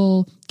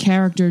political,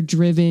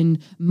 character-driven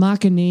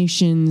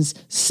machinations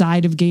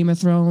side of Game of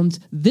Thrones,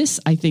 this,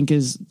 I think,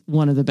 is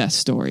one of the best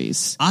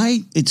stories.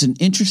 It's an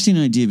interesting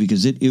idea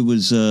because it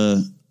was,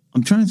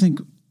 I'm trying to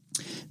think,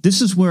 this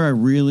is where I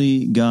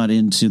really got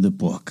into the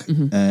book,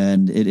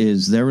 and it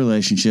is their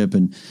relationship,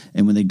 and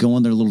when they go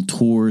on their little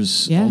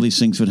tours, all these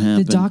things would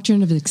happen. The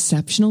doctrine of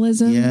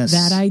exceptionalism,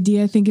 that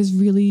idea I think is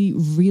really,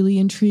 really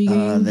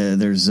intriguing.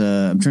 There's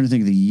I'm trying to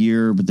think of the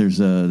year, but there's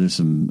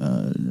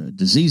some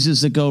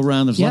diseases that go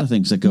around. There's a lot of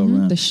things that go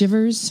around. The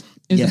shivers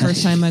is the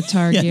first time a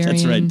Targaryen. Yeah,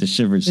 that's right. The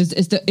shivers.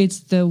 It's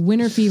the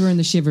winter fever and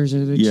the shivers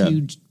are the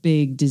two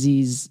big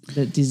diseases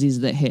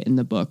that hit in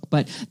the book.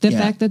 But the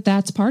fact that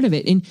that's part of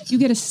it, and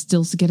you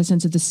still get a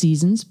sense of the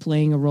seasons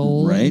playing a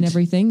role in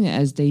everything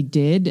as they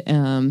did.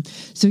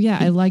 So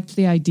I liked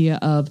the idea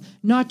of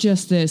not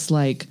just this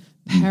like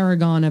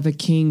paragon of a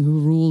king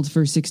who ruled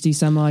for 60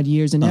 some odd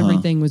years and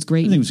everything was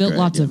great and built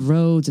lots of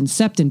roads and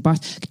Septon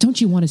Barth. Don't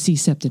you want to see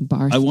Septon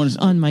Barth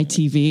on my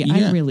TV?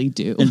 Yeah. I really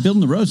do. And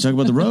building the roads, talk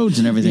about the roads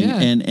and everything.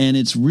 And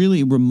it's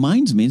really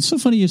reminds me, it's so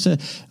funny you said,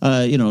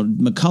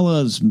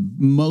 McCullough is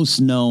most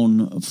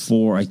known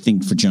for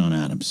John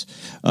Adams,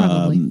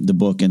 the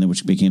book, and then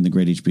which became the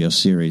great HBO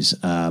series.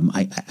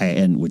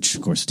 And which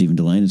of course Stephen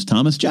Delane is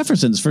Thomas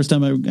Jefferson. It's the first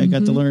time I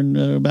got to learn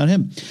about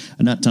him.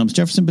 Not Thomas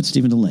Jefferson, but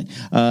Stephen Delane.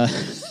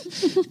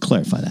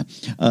 Clarify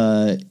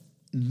that.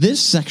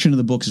 this section of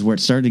the book is where it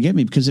started to get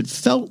me because it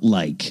felt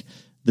like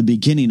the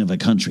beginning of a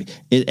country.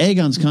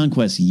 Aegon's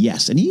conquest,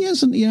 yes. And he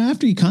hasn't,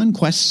 after he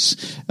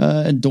conquests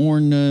and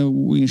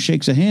Dorne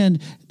shakes a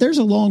hand, there's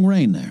a long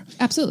reign there.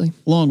 Absolutely.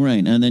 Long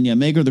reign. And then,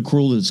 Maegor the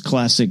Cruel is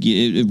classic.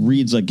 It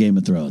reads like Game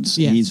of Thrones.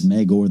 Yes. He's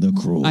Maegor the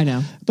Cruel. I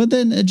know. But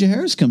then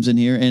Jaehaerys comes in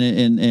here,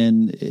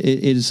 and it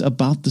is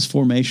about this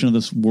formation of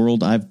this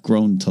world I've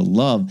grown to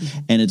love. Mm-hmm.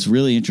 And it's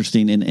really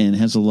interesting and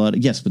has a lot of,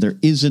 yes, but there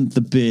isn't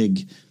the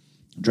big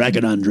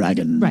dragon on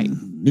dragon,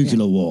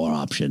 nuclear war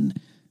option.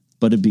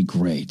 But it'd be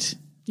great.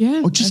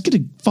 Yeah. Or just get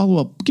a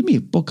follow-up. Give me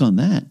a book on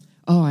that.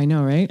 Oh, I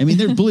know, right? I mean,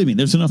 believe me,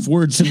 there's enough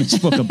words in this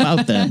book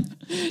about that.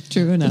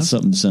 True enough. It's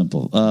something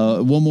simple.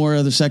 One more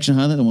other section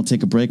highlight, and we'll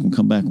take a break. We'll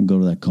come back and go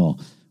to that call.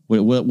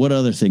 What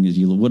other things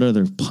what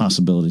other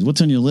possibilities?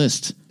 What's on your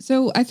list?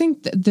 So I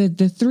think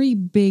the three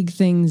big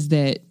things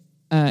that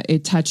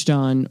it touched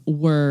on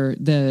were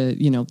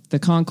the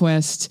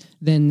conquest,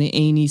 then the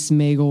Aenys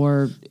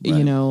Maegor,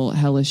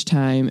 hellish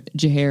time,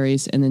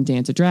 Jaehaerys, and then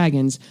Dance of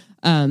Dragons.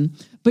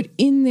 But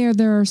in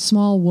there are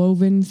small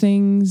woven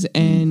things,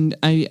 and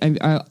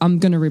I'm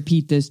going to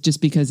repeat this just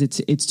because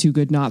it's too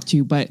good not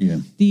to. But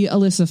the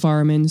Alyssa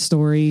Farman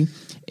story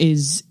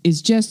is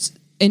just,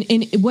 and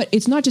what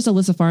it's not just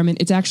Alyssa Farman.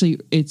 It's actually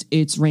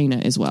it's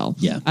Rhaena as well.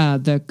 Yeah.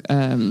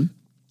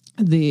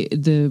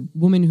 The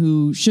woman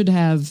who should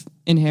have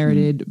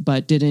inherited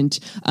but didn't,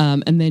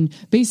 and then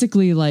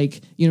basically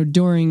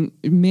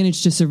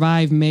managed to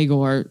survive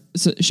Maegor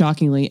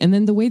shockingly, and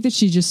then the way that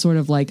she just sort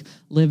of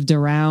lived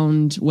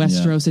around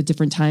Westeros at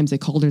different times. They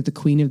called her the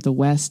Queen of the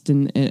West,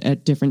 and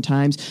at different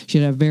times she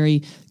had a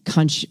very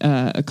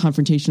a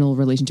confrontational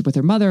relationship with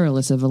her mother,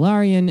 Alyssa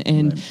Velaryon,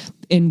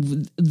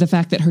 and the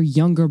fact that her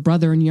younger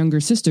brother and younger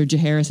sister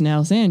Jaehaerys and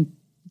Alysanne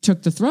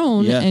took the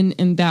throne,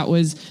 and that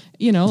was,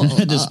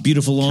 this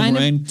beautiful long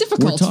reign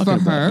difficult for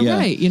her,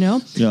 right?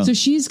 So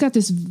she's got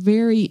this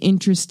very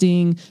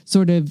interesting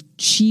sort of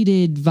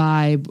cheated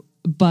vibe,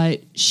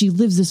 but she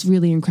lives this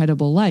really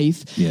incredible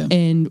life. Yeah.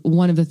 And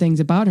one of the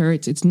things about her,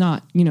 it's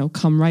not,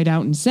 come right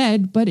out and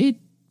said, but it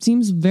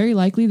seems very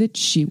likely that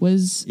she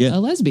was a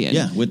lesbian.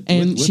 Yeah.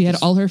 And she had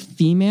all her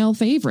female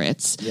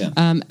favorites. Yeah.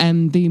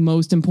 And the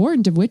most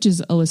important of which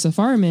is Alyssa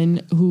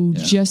Farman, who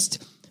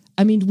just...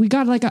 I mean, we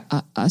got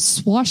a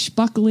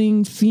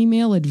swashbuckling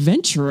female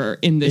adventurer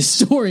in this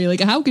story.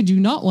 How could you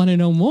not want to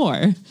know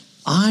more?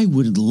 I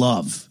would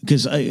love,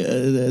 because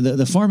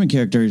the Farman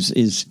character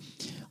is,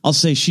 I'll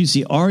say she's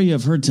the Arya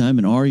of her time,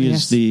 and Arya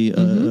is the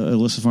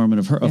Alyssa Farman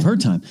of her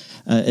time.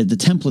 The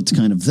template's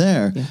kind of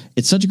there. Yeah.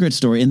 It's such a great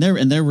story, and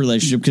their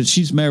relationship, because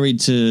she's married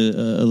to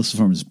Alyssa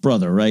Farman's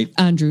brother, right?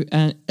 Andrew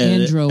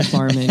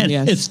Farman.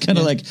 Yes, it's kind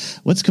of like,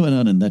 what's going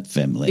on in that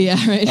family? Yeah,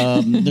 right.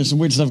 There's some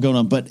weird stuff going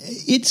on, but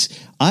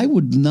I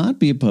would not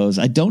be opposed.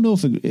 I don't know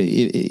if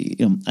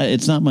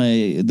it's not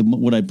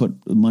what I put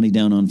money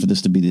down on for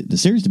this to be the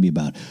series to be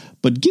about,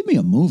 but give me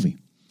a movie.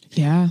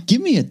 Yeah.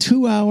 Give me a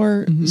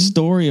 2-hour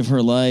story of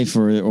her life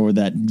or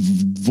that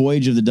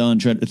Voyage of the Dawn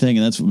Treader thing.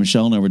 And that's what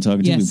Michelle and I were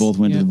talking to. We both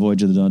went to the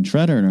Voyage of the Dawn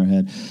Treader in our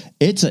head.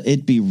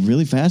 It'd be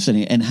really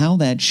fascinating. And how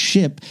that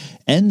ship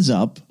ends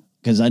up,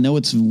 because I know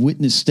it's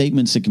witness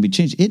statements that can be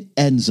changed. It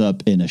ends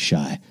up in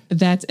Asshai.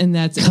 That's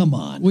come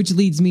on, which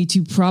leads me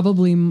to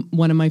probably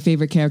one of my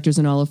favorite characters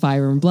in all of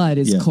Fire and Blood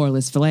is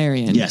Corlys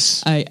Velaryon.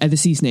 Yes, the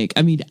Sea Snake.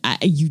 I mean,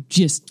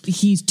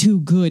 he's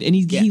too good, and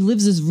he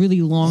lives this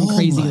really long,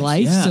 crazy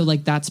life. Yeah. So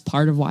that's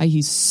part of why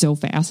he's so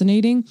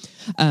fascinating.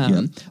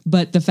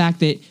 But the fact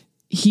that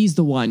he's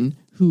the one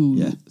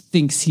who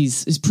thinks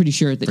is pretty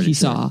sure that he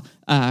saw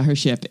her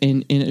ship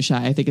in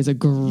Asshai, I think is a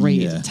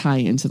great tie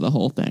into the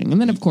whole thing.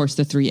 And then, of course,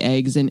 the 3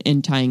 eggs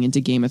and tying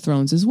into Game of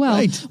Thrones as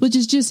well, which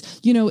is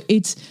just,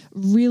 it's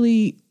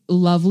really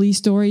lovely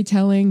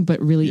storytelling,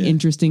 but really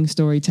interesting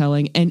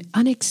storytelling and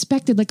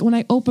unexpected. When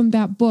I opened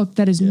that book,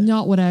 that is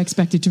not what I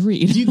expected to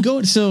read.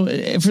 So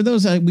for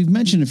those we've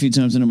mentioned a few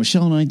times, I know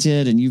Michelle and I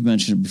did, and you've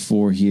mentioned it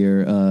before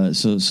here.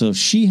 So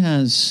she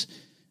has...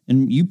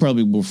 And you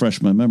probably will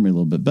refresh my memory a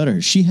little bit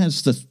better. She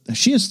has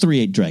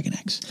 3 dragon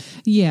eggs.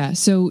 Yeah,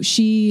 so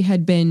she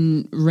had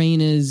been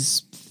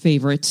Rhaena's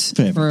favorite.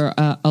 For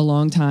a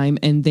long time,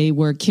 and they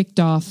were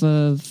kicked off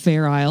of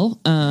Fair Isle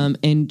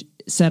and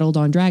settled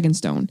on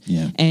Dragonstone.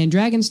 Yeah, and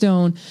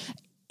Dragonstone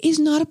is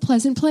not a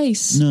pleasant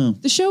place. No,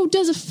 the show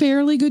does a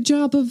fairly good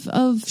job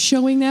of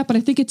showing that, but I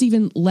think it's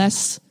even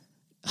less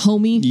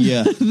homey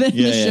than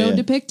the show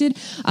depicted.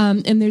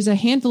 And there's a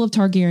handful of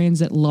Targaryens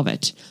that love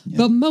it,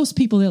 but most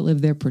people that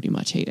live there pretty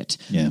much hate it.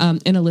 Yeah.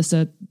 And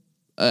Alyssa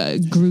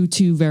grew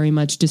to very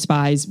much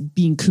despise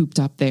being cooped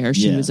up there.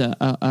 She was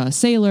a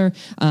sailor.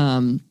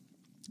 And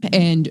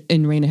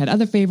Rhaena had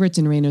other favorites,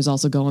 and Rhaena was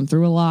also going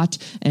through a lot,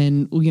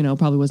 and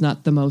probably was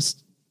not the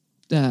most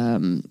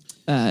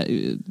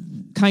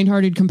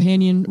kind-hearted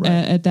companion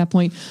at that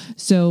point.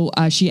 So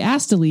she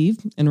asked to leave,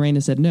 and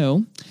Rhaena said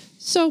no.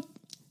 So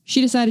she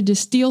decided to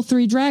steal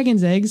 3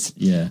 dragon's eggs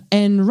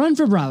and run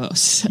for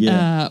Bravos,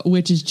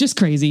 which is just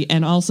crazy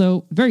and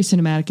also very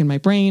cinematic in my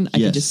brain. I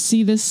could just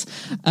see this.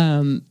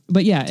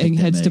 But yeah, it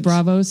heads to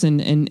Bravos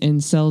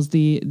and sells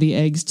the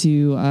eggs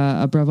to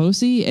a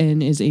Bravosi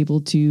and is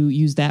able to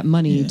use that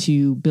money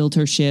to build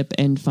her ship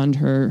and fund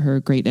her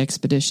great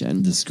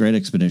expedition. This great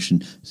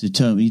expedition. So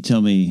you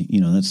tell me,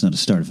 that's not a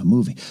start of a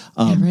movie.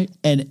 Right.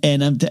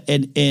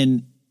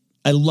 And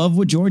I love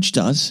what George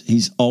does.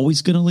 He's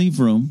always going to leave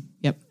room.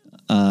 Yep.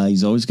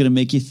 He's always going to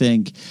make you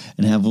think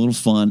and have a little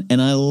fun,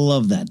 and I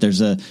love that.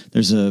 There's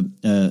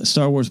a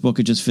Star Wars book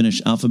I just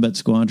finished, Alphabet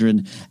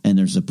Squadron, and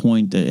there's a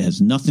point that has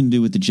nothing to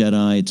do with the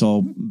Jedi. It's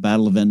all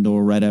Battle of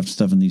Endor right after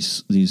stuff, and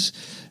these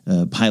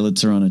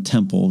pilots are on a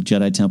temple,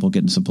 Jedi temple,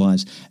 getting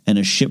supplies, and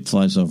a ship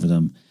flies over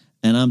them.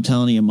 And I'm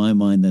telling you, in my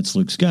mind, that's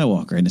Luke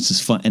Skywalker, and it's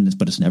just fun.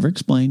 But it's never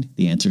explained.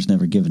 The answer's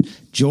never given.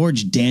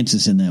 George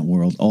dances in that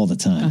world all the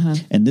time,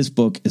 and this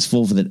book is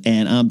full of it.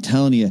 And I'm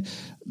telling you,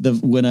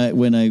 when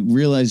I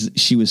realized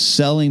she was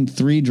selling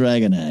 3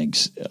 dragon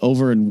eggs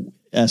over in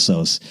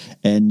Essos,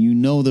 and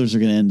those are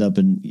going to end up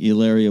in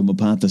Ilario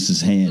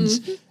Mopathis'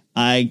 hands.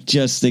 I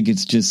just think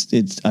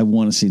I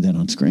want to see that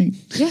on screen.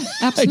 Yeah,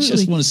 absolutely. I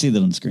just want to see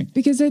that on screen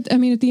because at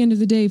the end of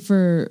the day,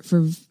 for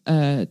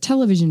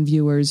television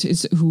viewers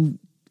who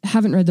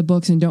haven't read the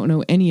books and don't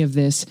know any of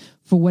this,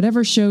 for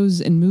whatever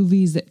shows and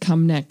movies that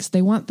come next,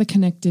 they want the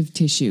connective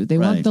tissue. They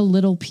want the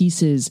little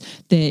pieces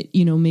that,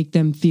 make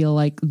them feel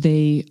like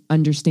they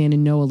understand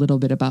and know a little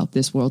bit about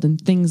this world, and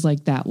things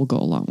like that will go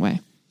a long way.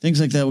 Things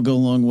like that will go a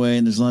long way,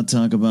 and there's a lot to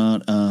talk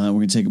about. We're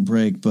going to take a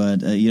break,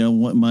 but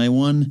what my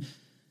one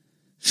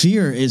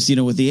fear is,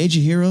 with the Age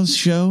of Heroes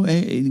show,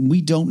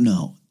 we don't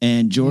know.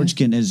 And George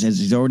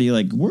he's already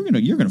like,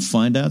 you're gonna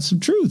find out some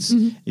truths.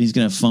 And he's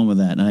gonna have fun with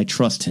that. And I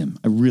trust him.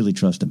 I really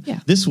trust him.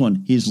 Yeah. This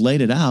one, he's laid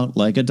it out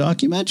like a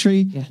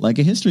documentary, like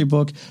a history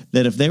book,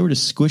 that if they were to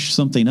squish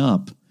something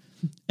up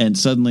and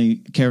suddenly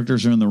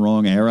characters are in the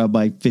wrong era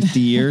by 50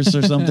 years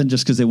or something,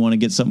 just because they want to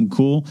get something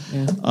cool,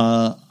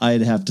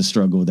 I'd have to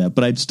struggle with that.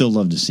 But I'd still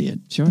love to see it.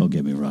 Sure. Don't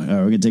get me wrong. All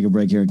right, we're going to take a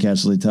break here at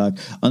Castle Talk.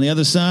 On the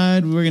other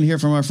side, we're going to hear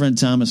from our friend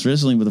Thomas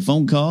Risling with a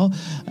phone call,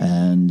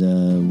 and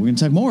we're going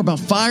to talk more about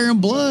Fire and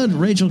Blood.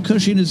 Rachel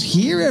Cushing is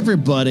here,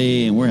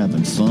 everybody, and we're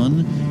having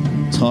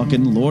fun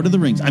talking Lord of the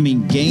Rings.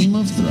 Game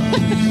of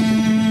Thrones.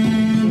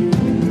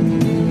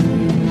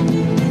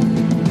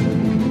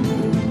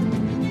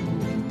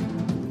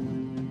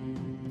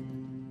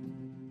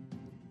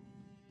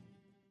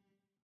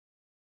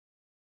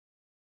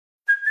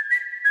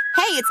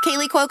 Hey, it's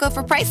Kaylee Cuoco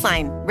for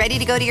Priceline. Ready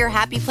to go to your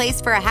happy place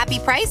for a happy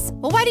price?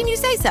 Well, why didn't you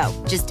say so?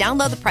 Just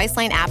download the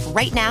Priceline app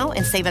right now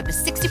and save up to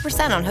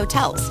 60% on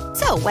hotels.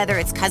 So whether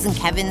it's Cousin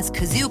Kevin's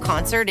Kazoo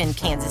Concert in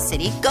Kansas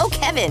City, go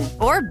Kevin,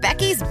 or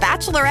Becky's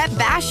Bachelorette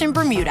Bash in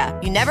Bermuda,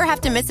 you never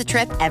have to miss a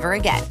trip ever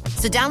again.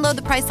 So download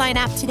the Priceline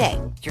app today.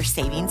 Your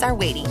savings are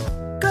waiting.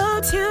 Go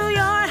to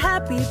your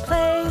happy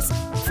place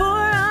for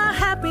a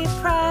happy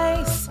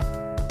price.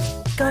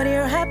 Go to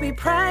your happy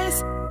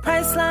price,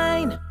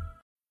 Priceline.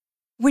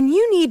 When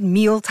you need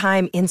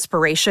mealtime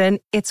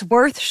inspiration, it's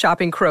worth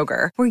shopping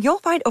Kroger, where you'll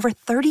find over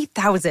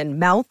 30,000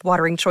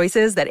 mouth-watering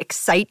choices that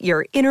excite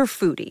your inner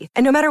foodie.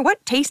 And no matter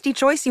what tasty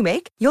choice you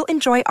make, you'll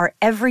enjoy our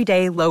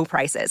everyday low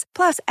prices,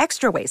 plus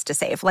extra ways to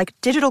save, like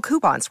digital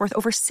coupons worth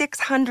over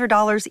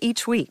 $600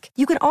 each week.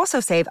 You can also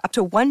save up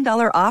to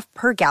 $1 off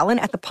per gallon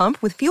at the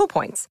pump with fuel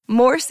points.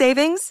 More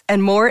savings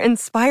and more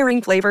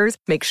inspiring flavors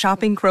make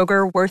shopping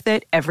Kroger worth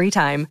it every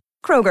time.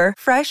 Kroger,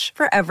 fresh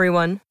for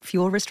everyone.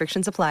 Fuel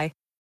restrictions apply.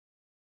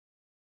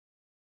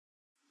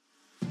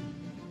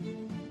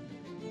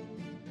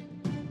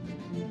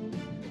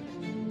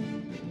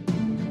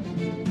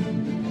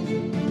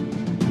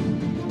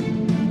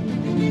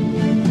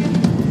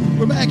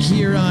 We're back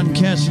here on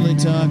Casterly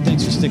Talk.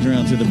 Thanks for sticking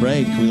around through the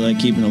break. We like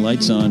keeping the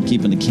lights on,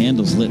 keeping the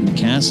candles lit in the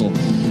castle.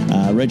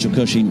 Rachel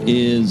Cushing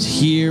is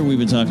here. We've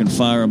been talking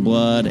Fire and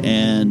Blood,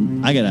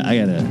 and I got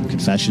a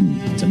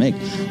confession to make.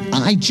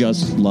 I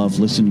just love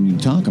listening to you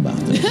talk about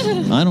this.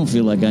 I don't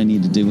feel like I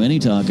need to do any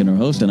talking or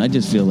hosting. I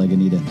just feel like I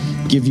need to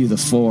give you the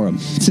forum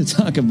to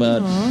talk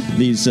about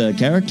these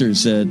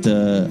characters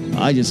that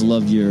I just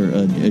love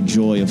your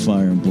joy of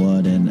Fire and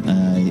Blood, and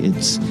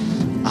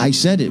I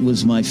said it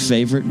was my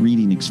favorite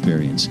reading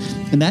experience,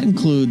 and that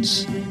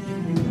includes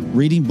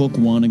reading book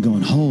 1 and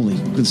going, holy,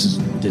 this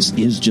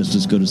is just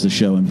as good as the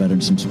show and better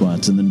in some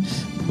spots. And then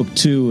book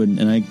 2,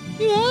 and I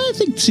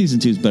think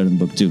season 2 is better than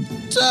book 2.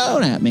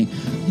 Don't at me.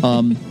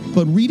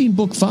 But reading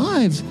book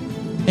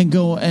 5 and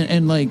go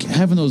and like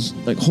having those,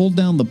 like, hold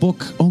down the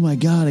book. Oh my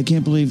God, I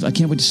can't wait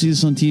to see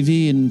this on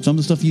TV, and some of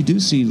the stuff you do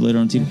see later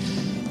on TV.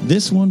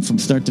 This one from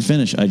start to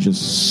finish, I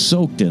just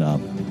soaked it up.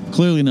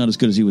 Clearly not as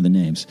good as you with the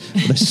names,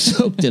 but I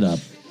soaked it up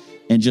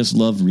and just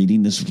loved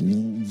reading this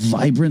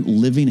vibrant,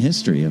 living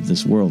history of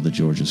this world that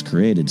George has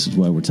created. This is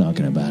why we're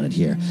talking about it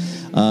here.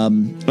 All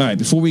right,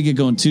 before we get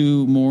going,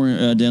 2 more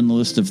down the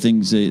list of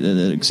things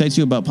that excites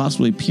you about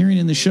possibly appearing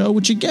in the show,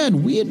 which,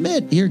 again, we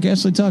admit here at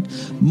Gaslight Talk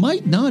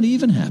might not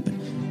even happen.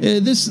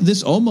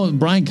 This almost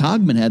Brian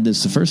Cogman had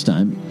this the first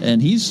time,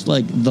 and he's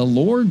like the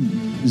Lord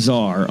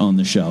Czar on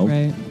the show.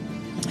 Right.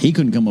 He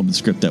couldn't come up with a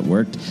script that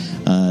worked.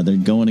 They're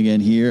going again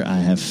here. I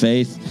have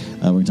faith.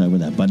 We're going to talk about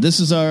that. But this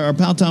is our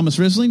pal Thomas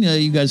Risling.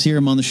 You guys hear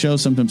him on the show.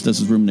 Sometimes does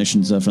his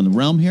ruminations from the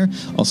realm here.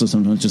 Also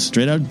sometimes just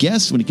straight out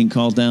guests when he can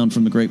call down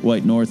from the Great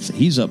White North.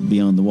 He's up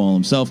beyond the wall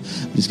himself.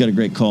 He's got a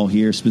great call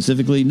here,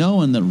 specifically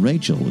knowing that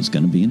Rachel was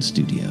going to be in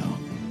studio.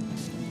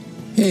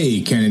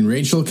 Hey, Ken and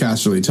Rachel,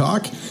 Casterly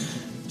Talk.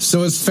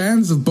 So as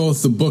fans of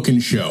both the book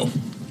and show,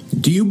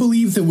 do you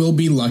believe that we'll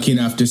be lucky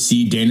enough to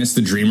see Daenerys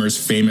the Dreamer's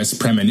famous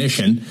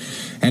premonition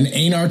and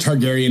Aenar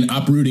Targaryen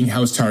uprooting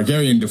House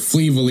Targaryen to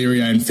flee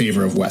Valyria in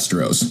favor of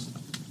Westeros?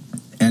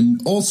 And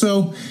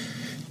also,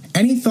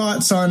 any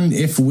thoughts on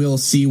if we'll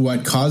see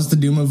what caused the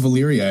doom of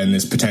Valyria in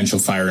this potential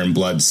Fire and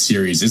Blood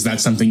series? Is that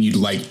something you'd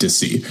like to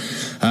see?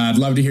 I'd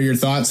love to hear your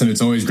thoughts, and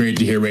it's always great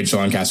to hear Rachel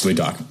on Casterly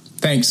Talk.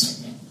 Thanks.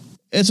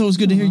 It's always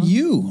good to hear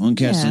you on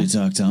Casterly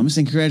Talk, Thomas.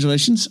 And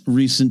congratulations,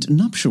 recent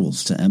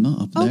nuptials to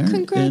Emma up there. Oh,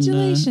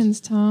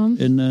 congratulations, Tom.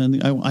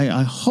 And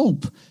I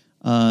hope,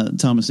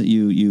 Thomas, that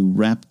you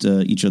wrapped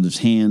each other's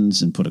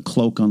hands and put a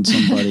cloak on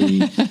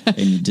somebody, and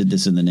you did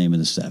this in the name of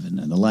the seven,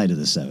 and the light of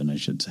the seven, I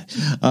should say.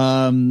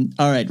 All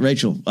right,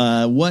 Rachel,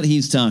 what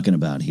he's talking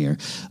about here,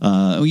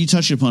 you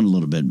touched upon a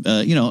little bit.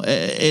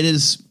 It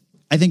is,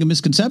 I think, a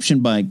misconception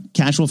by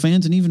casual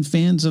fans and even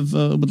fans of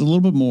with a little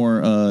bit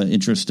more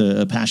interest,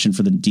 passion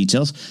for the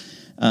details.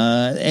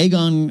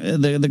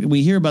 Aegon,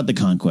 we hear about the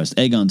conquest,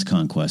 Aegon's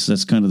conquest.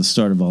 That's kind of the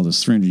start of all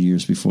this 300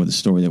 years before the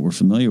story that we're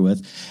familiar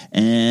with.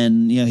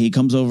 And he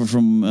comes over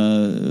from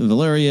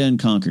Valyria and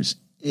conquers.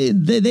 He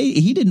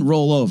didn't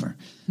roll over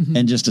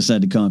and just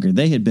decide to conquer.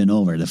 They had been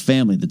over. The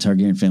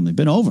Targaryen family, had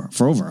been over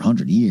for over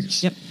 100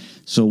 years. Yep.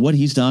 So what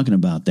he's talking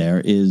about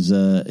there is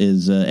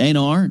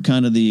Aenar,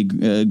 kind of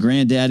the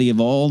granddaddy of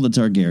all the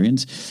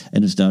Targaryens,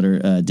 and his daughter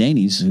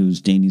Daenys,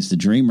 who's Daenys the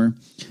Dreamer,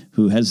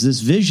 who has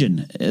this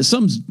vision.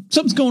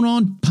 Something's going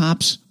on,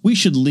 Pops. We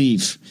should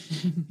leave.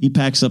 He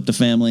packs up the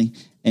family,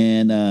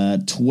 and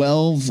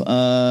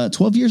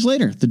 12 years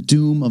later, the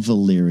doom of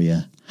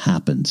Valyria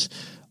happens.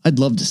 I'd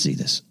love to see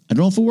this. I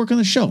don't know if it'll work on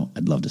the show.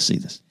 I'd love to see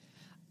this.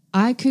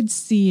 I could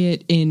see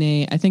it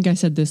I think I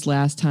said this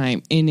last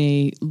time, in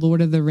a Lord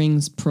of the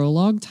Rings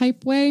prologue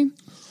type way.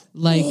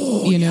 Like,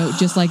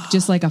 just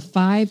like a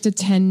 5 to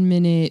 10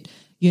 minute,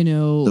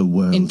 the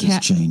world is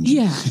changing.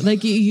 Yeah.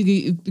 Like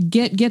you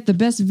get the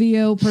best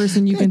VO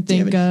person you can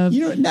think of.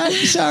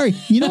 Sorry.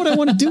 You know what I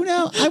want to do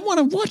now? I want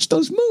to watch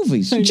those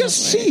movies. Just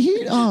see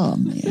here. Oh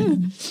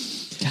man.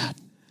 God.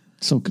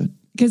 So good.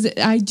 Because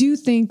I do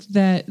think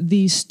that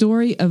the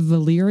story of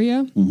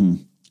Valyria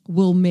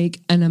will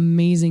make an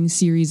amazing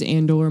series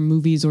or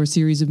movies or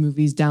series of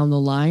movies down the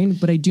line,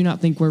 but I do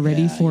not think we're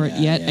ready for it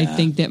yet. I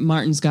think that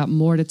Martin's got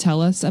more to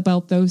tell us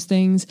about those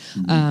things.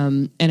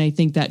 And I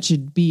think that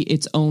should be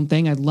its own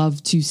thing. I'd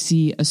love to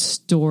see a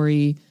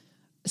story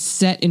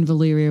set in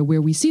Valyria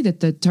where we see that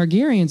the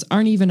Targaryens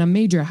aren't even a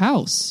major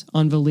house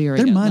on Valyria.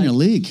 They're minor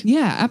league.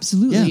 Yeah,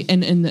 absolutely. Yeah.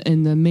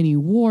 And the many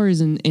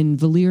wars in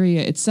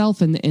Valyria itself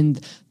and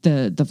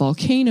the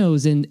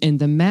volcanoes and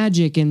the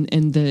magic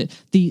and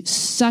the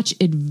such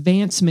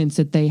advancements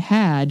that they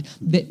had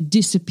that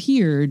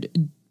disappeared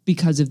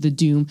because of the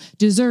doom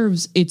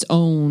deserves its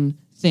own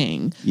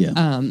thing.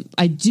 Yeah.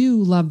 I do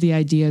love the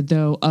idea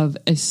though of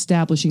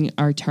establishing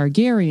our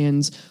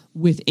Targaryens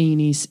with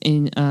Aenys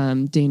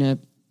and Daenys'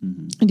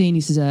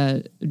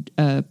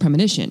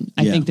 premonition.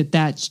 I think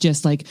that's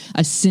just like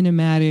a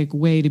cinematic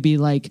way to be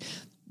like,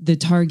 the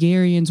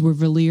Targaryens were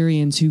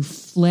Valyrians who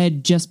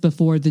fled just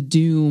before the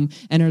doom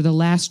and are the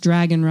last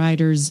dragon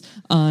riders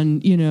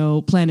on,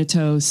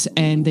 Planetos,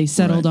 and they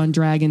settled on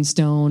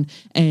Dragonstone,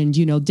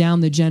 and, down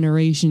the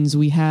generations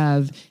we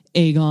have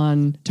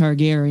Aegon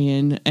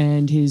Targaryen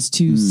and his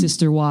two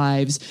sister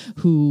wives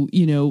who,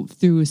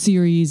 through a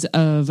series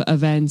of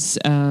events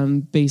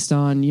based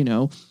on, the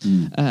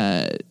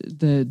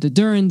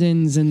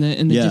Durrandons and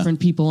the different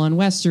people on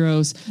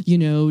Westeros,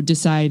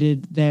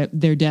 decided that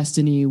their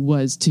destiny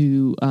was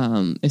to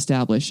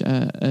establish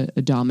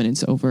a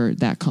dominance over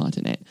that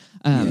continent.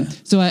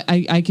 So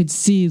I could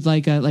see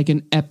like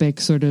an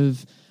epic sort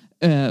of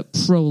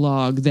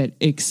prologue that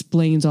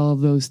explains all of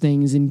those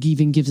things and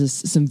even gives us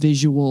some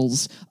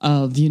visuals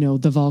of,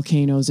 the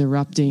volcanoes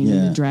erupting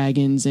and the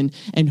dragons and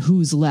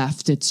who's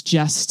left. It's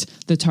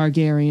just the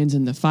Targaryens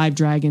and the 5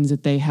 dragons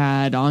that they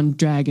had on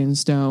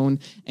Dragonstone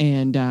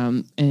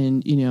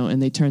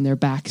and they turn their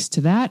backs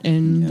to that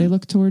and they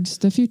look towards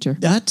the future.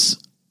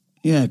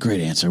 Great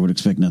answer. I would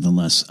expect nothing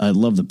less. I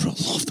love the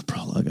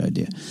prologue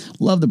idea.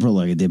 Love the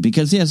prologue idea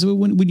because so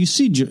when you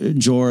see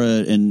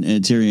Jorah and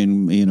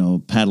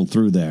Tyrion, paddle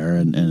through there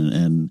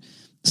and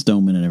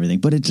Stoneman and everything,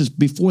 but it's just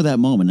before that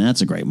moment, and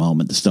that's a great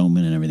moment, the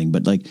Stoneman and everything.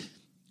 But like,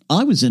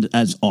 I was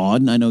as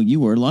awed, and I know you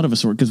were. A lot of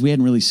us were because we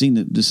hadn't really seen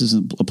that. This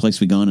isn't a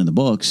place we've gone in the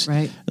books,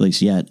 right? At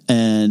least yet,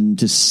 and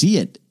to see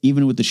it,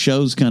 even with the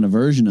show's kind of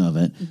version of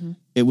it,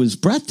 it was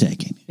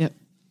breathtaking. Yep.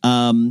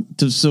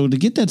 So to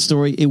get that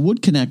story, it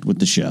would connect with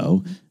the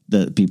show.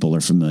 that people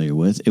are familiar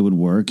with, it would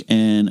work.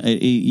 And,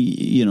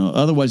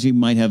 otherwise you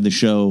might have the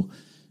show,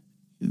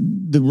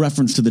 the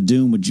reference to the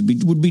Doom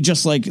would be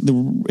just like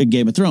the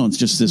Game of Thrones,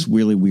 just this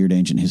really weird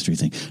ancient history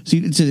thing. So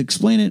to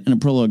explain it in a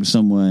prologue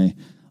some way,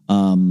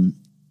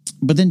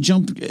 but then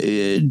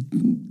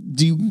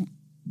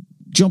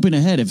jumping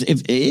ahead,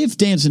 if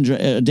Dance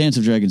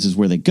of Dragons is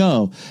where they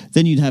go,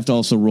 then you'd have to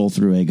also roll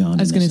through Aegon.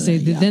 I was going to say,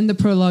 then the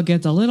prologue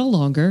gets a little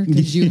longer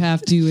because you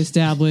have to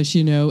establish,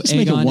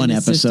 Aegon and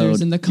his sisters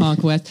and the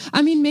conquest.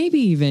 I mean, maybe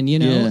even,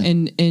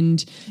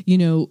 and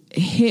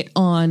hit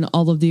on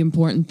all of the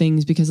important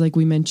things because, like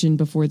we mentioned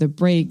before the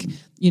break,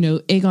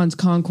 Aegon's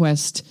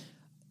conquest,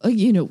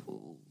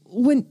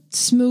 went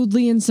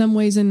smoothly in some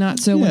ways and not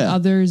so with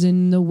others,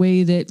 in the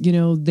way that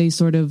they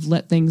sort of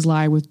let things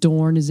lie with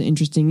Dorne is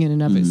interesting in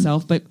and of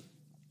itself, but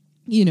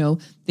they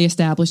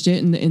established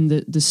it in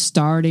the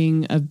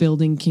starting of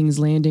building King's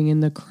Landing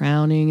and the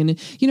crowning, and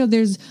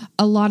there's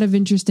a lot of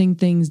interesting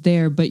things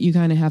there, but you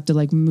kind of have to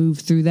like move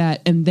through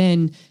that. And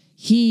then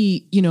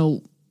he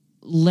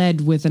led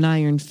with an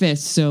iron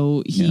fist,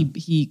 so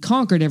he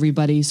conquered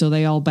everybody, so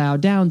they all bowed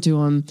down to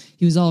him.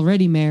 He was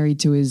already married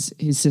to his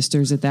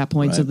sisters at that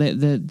point, right. So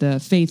the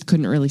faith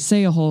couldn't really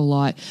say a whole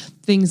lot.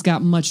 Things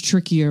got much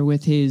trickier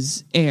with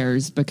his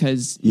heirs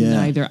because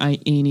neither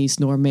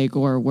Aenys nor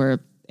Maegor were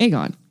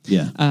Aegon,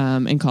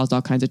 and caused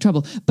all kinds of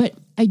trouble. But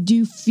I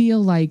do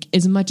feel like,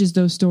 as much as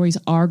those stories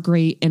are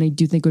great, and I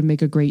do think would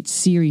make a great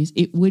series,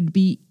 it would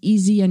be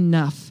easy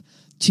enough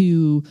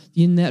to,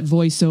 in that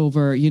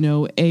voiceover,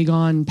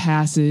 Aegon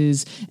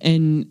passes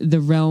and the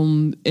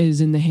realm is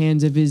in the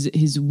hands of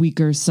his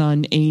weaker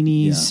son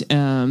Aenys,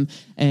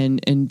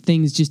 and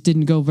things just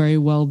didn't go very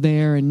well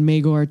there, and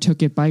Maegor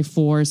took it by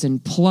force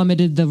and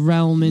plummeted the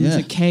realm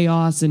into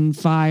chaos and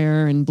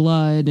fire and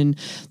blood, and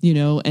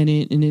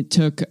it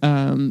took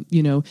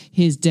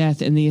his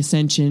death and the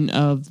ascension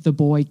of the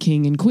boy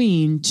king and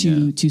queen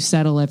to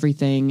settle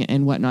everything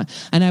and whatnot.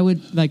 And I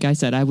would, like I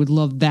said, I would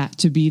love that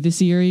to be the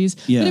series,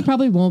 but it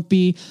probably won't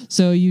be,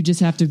 so you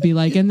just have to be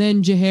like, and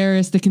then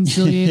Jaehaerys the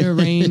Conciliator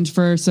reigned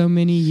for so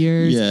many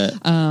years.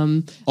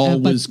 All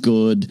was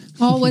good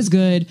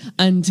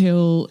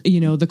until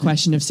the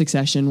question of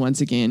succession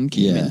once again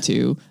came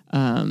into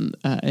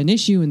an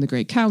issue in the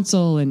Great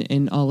Council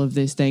and all of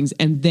these things,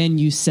 and then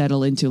you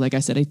settle into, like I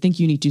said, I think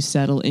you need to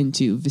settle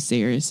into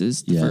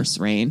Viserys's first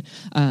reign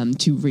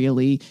to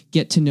really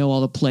get to know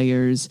all the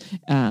players,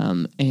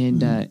 and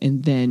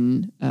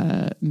then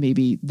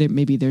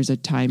maybe there's a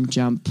time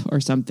jump or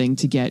something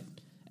to get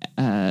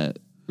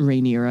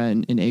Rhaenyra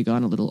and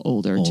Aegon a little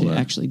older to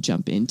actually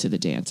jump into the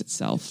dance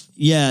itself.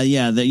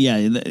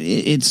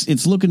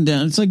 It's looking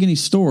down. It's like any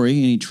story,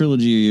 any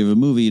trilogy of a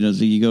movie.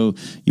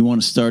 You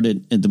want to start it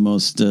at the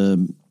most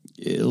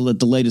at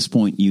the latest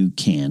point you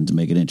can to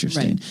make it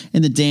interesting, right.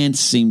 And the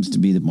dance seems to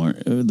be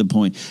the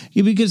point.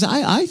 Because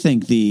I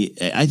think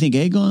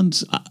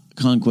Aegon's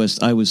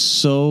conquest, I was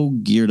so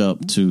geared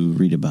up to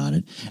read about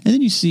it, and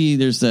then you see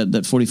there's that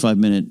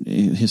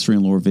 45-minute history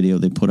and lore video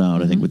they put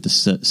out, I think with the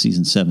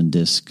season 7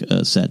 disc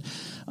set,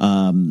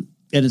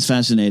 and it's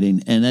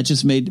fascinating, and that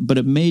just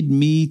made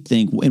me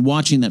think. And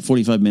watching that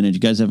 45-minute, you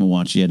guys haven't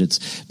watched yet,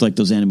 it's like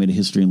those animated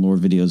history and lore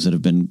videos that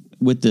have been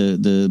with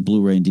the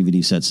Blu-ray and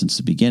DVD set since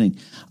the beginning.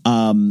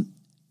 I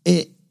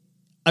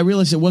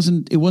realized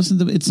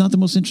it's not the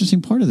most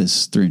interesting part of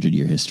this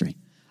 300-year history.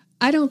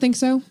 I don't think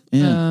so.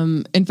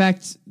 Yeah. In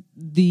fact,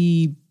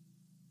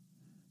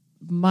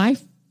 my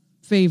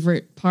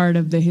favorite part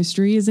of the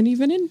history isn't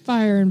even in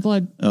Fire and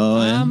Blood.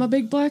 I'm a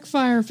big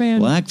Blackfyre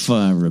fan.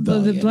 Blackfyre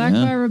Rebellion. The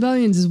Blackfyre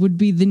Rebellions would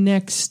be the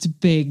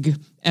next big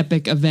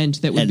epic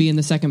event that would be in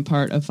the second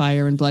part of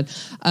Fire and Blood.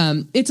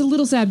 It's a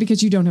little sad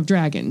because you don't have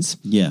dragons.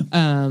 Yeah.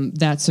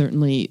 That's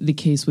certainly the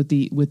case with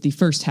the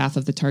first half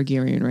of the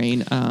Targaryen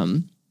reign.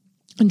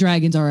 And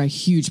dragons are a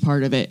huge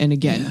part of it. And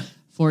again,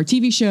 for a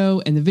TV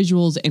show and the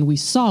visuals, and we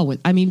saw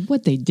what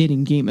they did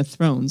in Game of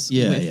Thrones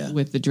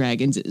with the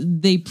dragons.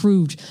 They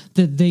proved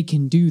that they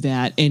can do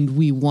that, and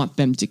we want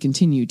them to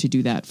continue to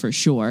do that for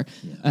sure.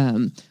 Yeah.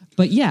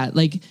 But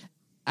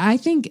I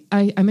think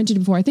I mentioned it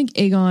before, I think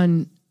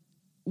Aegon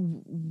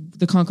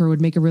the Conqueror would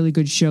make a really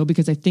good show,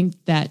 because I think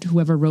that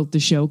whoever wrote the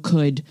show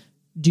could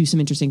do some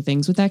interesting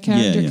things with that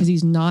character, because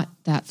he's not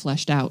that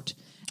fleshed out.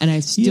 And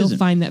I still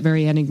find that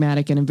very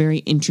enigmatic and very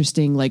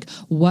interesting. Like,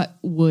 what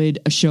would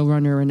a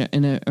showrunner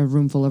and a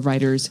room full of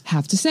writers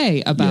have to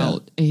say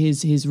about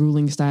his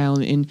ruling style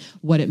and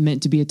what it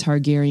meant to be a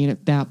Targaryen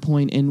at that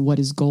point, and what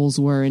his goals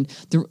were, and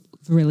the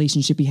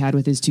relationship he had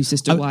with his two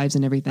sister wives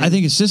and everything. I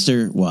think his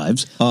sister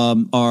wives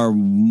are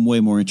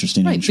way more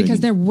interesting, right? Because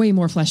they're way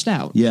more fleshed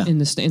out, in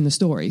the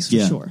stories,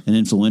 for sure, and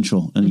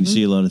influential, and you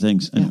see a lot of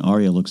things. And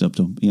Arya looks up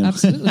to him,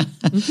 Absolutely.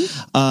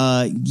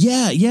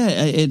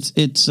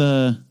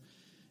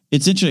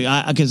 It's interesting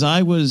because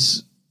I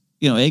was,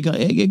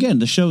 again,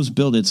 the show's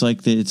built. It's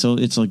like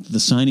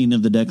the signing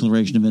of the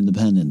Declaration of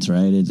Independence,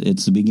 right?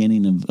 It's the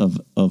beginning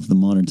of the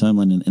modern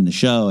timeline in the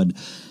show, and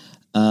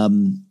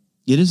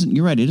it isn't.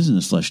 You're right. It isn't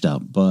as fleshed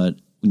out, but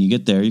when you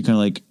get there, you're kind of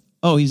like,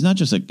 Oh, he's not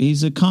just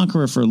he's a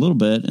conqueror for a little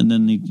bit, and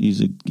then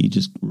he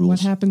just rules. What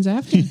happens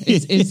after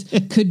is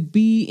could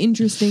be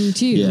interesting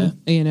too.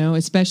 Yeah.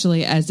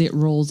 Especially as it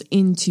rolls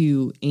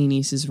into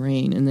Aenys's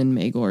reign and then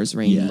Maegor's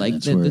reign,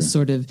 the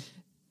sort of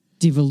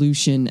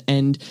devolution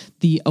and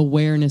the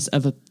awareness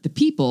of the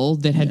people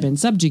that had been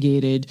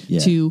subjugated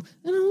to.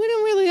 We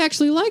don't really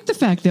actually like the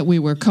fact that we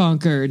were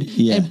conquered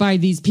by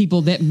these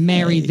people that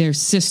married their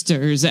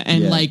sisters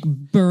and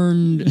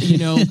burned,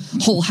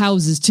 whole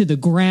houses to the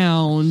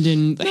ground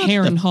and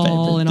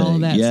Harrenhal and all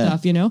of that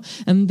stuff,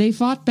 and they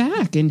fought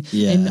back and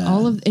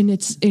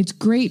it's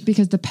great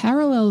because the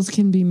parallels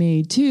can be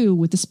made too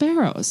with the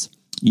Sparrows.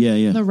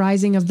 The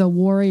rising of the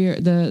warrior,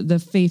 the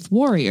faith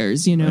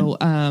warriors,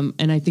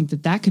 and I think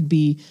that could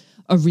be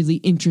a really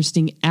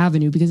interesting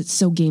avenue because it's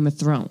so Game of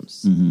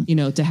Thrones,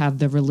 to have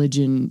the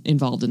religion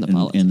involved in the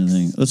politics. And the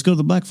thing. Let's go to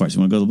the Blackfires. You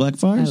want to go to the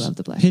Blackfires? I love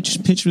the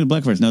Blackfires. Pitch me the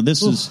Blackfires. Now,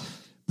 this is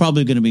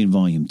probably going to be in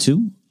volume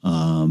 2.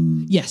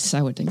 Yes,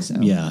 I would think so.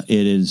 Yeah,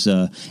 it is.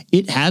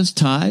 It has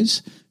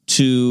ties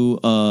to...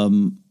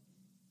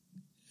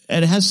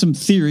 it has some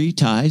theory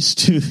ties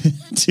to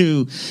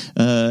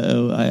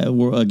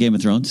Game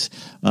of Thrones.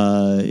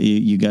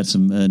 You got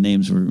some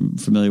names we're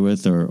familiar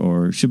with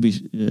or should be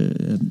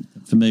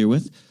familiar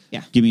with.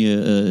 Yeah. Give me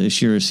a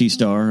Shira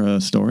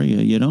Seastar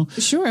story,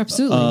 Sure,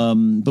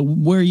 absolutely. But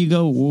where you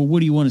go, what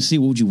do you want to see?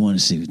 What would you want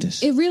to see with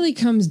this? It really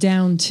comes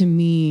down to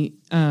me.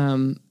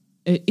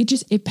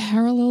 It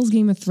parallels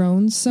Game of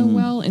Thrones so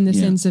well in the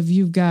sense of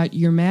you've got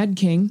your Mad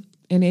King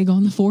and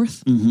Aegon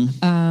IV.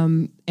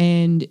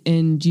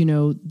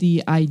 And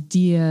the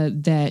idea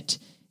that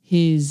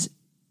his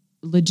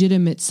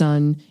legitimate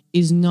son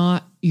is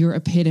not your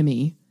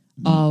epitome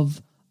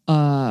of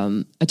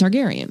a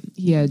Targaryen.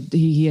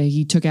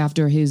 He took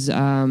after his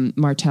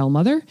Martell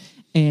mother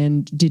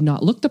and did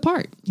not look the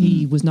part.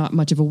 He was not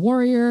much of a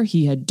warrior.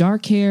 He had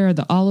dark hair,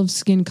 the olive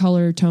skin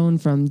color tone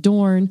from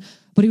Dorne,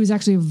 but he was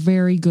actually a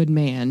very good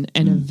man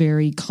and a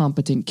very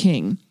competent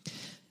king.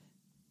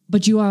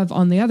 But you have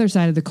on the other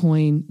side of the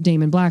coin,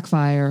 Daemon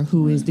Blackfire,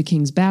 who is the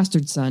king's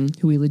bastard son,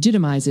 who he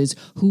legitimizes,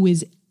 who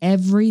is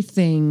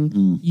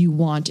everything you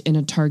want in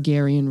a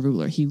Targaryen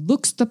ruler. He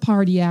looks the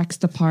part, he acts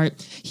the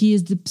part. He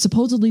is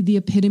supposedly the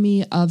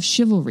epitome of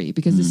chivalry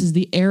because this is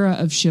the era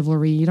of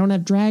chivalry. You don't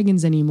have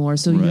dragons anymore,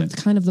 so you have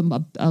kind of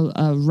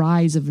a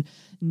rise of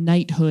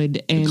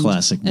knighthood and the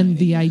classic and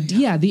the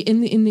idea,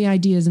 in the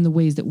ideas and the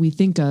ways that we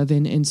think of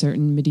in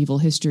certain medieval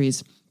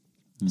histories.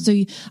 So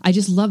I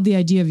just love the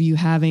idea of you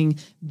having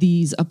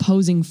these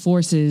opposing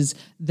forces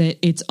that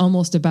it's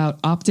almost about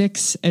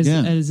optics as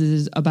it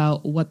is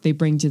about what they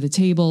bring to the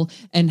table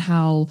and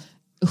how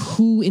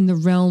who in the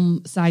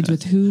realm sides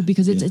with who,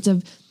 because it's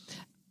a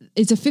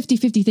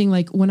 50-50 thing.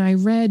 Like when I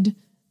read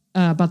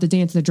about the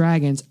Dance of the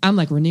Dragons, I'm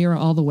like Rhaenyra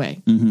all the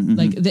way.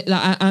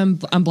 I'm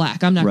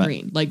black. I'm not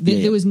green. Like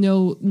there was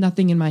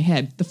nothing in my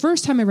head. The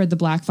first time I read the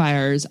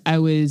Blackfires, I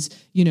was,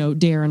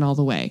 Daeron all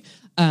the way.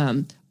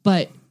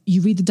 But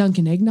you read the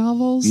Duncan Egg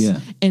novels,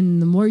 and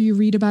the more you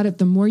read about it,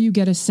 the more you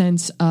get a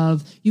sense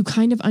of, you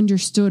kind of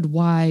understood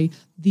why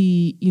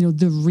the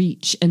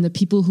reach and the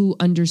people who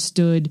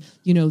understood,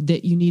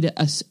 that you need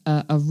a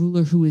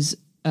ruler who is,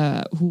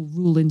 who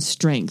rule in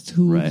strength,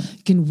 who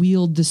can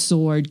wield the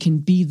sword, can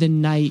be the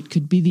knight,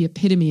 could be the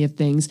epitome of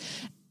things.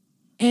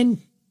 And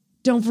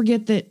don't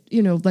forget that,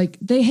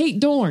 they hate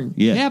Dorne.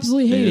 Yeah. They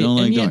absolutely hate it.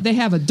 And yet they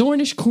have a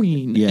Dornish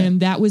queen. Yeah.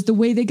 And that was the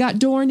way they got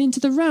Dorne into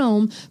the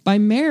realm, by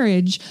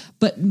marriage.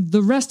 But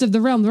the rest of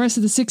the realm, the rest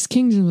of the Six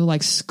Kingdoms were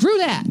like, screw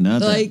that.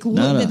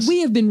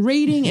 We have been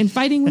raiding and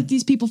fighting with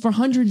these people for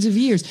hundreds of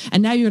years.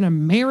 And now you're going to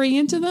marry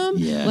into them?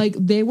 Yeah. Like,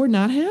 they were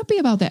not happy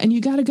about that. And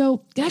you got to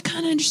go, I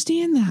kind of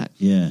understand that.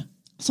 Yeah.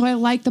 So I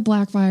like the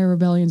Blackfire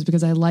rebellions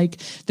because I like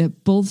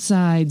that both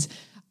sides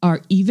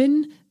are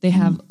even. They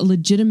have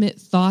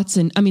legitimate thoughts,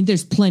 and I mean,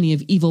 there's plenty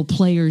of evil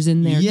players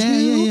in there too.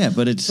 Yeah.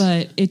 But if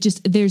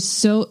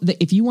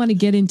you want to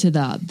get into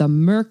the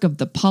murk of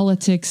the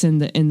politics and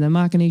the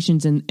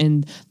machinations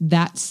and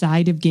that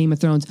side of Game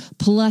of Thrones,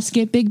 plus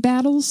get big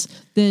battles,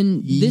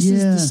 then this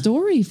is the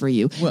story for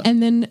you. Well,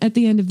 and then at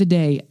the end of the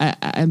day,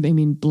 I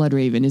mean,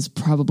 Bloodraven is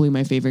probably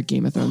my favorite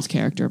Game of Thrones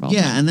character of all time.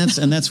 Yeah, and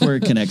that's where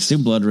it connects to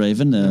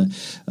Bloodraven,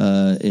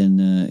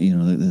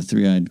 the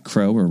three-eyed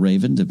crow or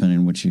raven, depending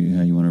on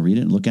how you want to read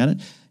it and look at it.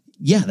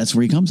 Yeah, that's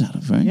where he comes out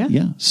of, right?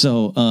 Yeah.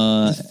 So,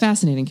 he's a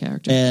fascinating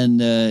character.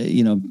 And, I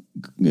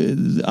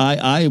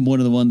am one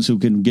of the ones who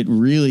can get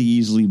really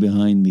easily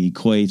behind the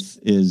Quaithe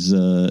is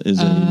a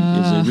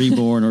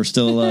reborn or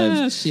still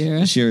alive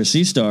Shira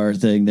Seastar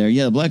thing there.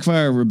 Yeah, the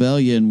Blackfire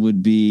Rebellion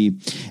would be,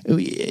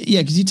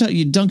 because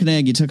you Duncan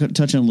Egg, you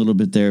touch on a little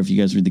bit there if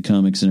you guys read the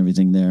comics and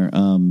everything there.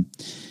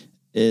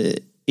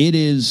 It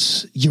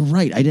is, you're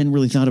right, I didn't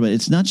really thought about it.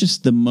 It's not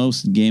just the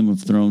most Game of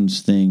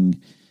Thrones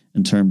thing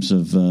in terms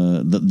of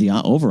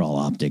the overall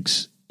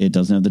optics. It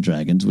doesn't have the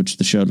dragons, which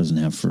the show doesn't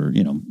have for,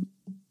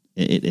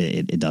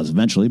 it does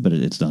eventually, but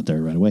it's not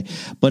there right away.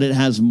 But it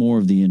has more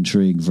of the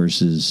intrigue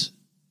versus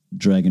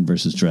dragon,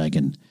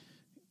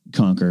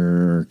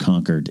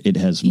 conquered. It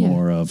has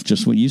more of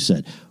just what you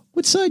said.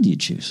 What side do you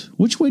choose?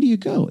 Which way do you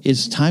go?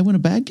 Is Tywin a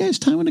bad guy? Is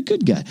Tywin a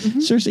good guy?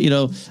 Cersei,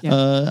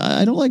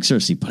 I don't like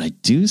Cersei, but I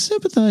do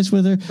sympathize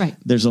with her. Right.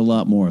 There's a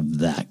lot more of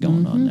that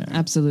going on there.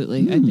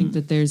 Absolutely. I think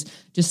that there's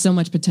just so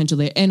much potential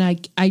there. And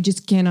I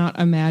just cannot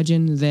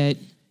imagine that,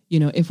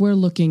 if we're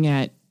looking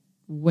at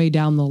way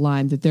down the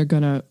line, that they're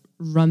going to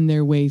run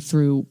their way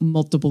through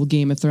multiple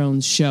Game of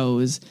Thrones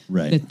shows,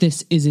 right, that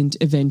this isn't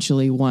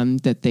eventually one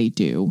that they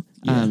do.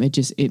 Yeah.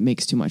 It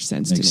makes too much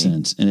sense to me. Makes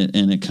sense.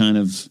 And it kind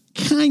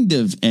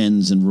of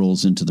ends and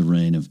rolls into the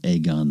reign of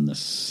Aegon the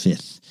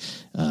Fifth.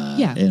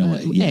 In a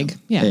way. Egg.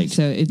 Yeah. Egg.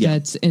 So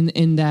that's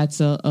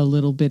a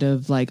little bit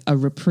of like a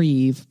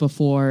reprieve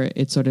before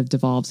it sort of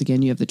devolves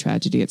again. You have the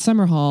tragedy at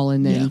Summerhall,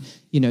 and then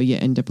you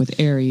end up with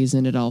Aerys,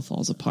 and it all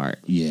falls apart.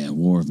 Yeah,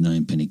 War of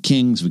Ninepenny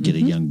Kings. We get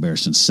a young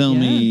Barristan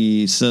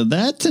Selmy. Yeah. So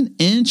that's an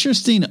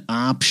interesting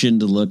option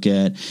to look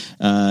at.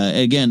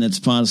 Again, that's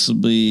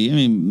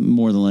possibly,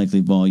 more than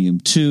likely Volume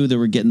 2 that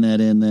we're getting that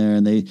in there,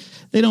 and they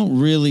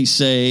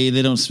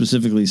don't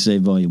specifically say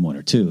Volume 1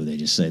 or 2. They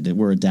just say that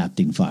we're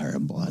adapting Fire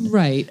and Blood.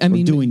 Right.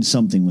 We're doing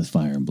something with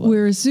Fire and Blood.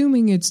 We're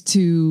assuming it's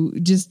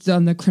just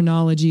on the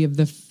chronology of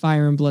the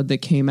Fire and Blood that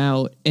came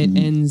out. It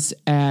ends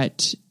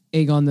at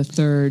Aegon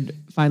III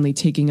finally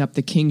taking up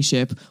the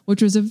kingship,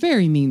 which was a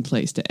very mean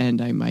place to end,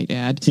 I might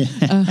add.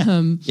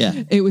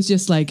 It was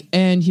just like,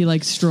 and he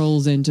like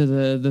strolls into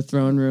the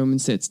throne room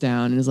and sits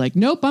down and is like,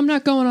 nope, I'm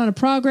not going on a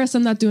progress.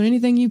 I'm not doing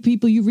anything you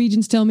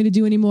regents tell me to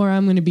do anymore.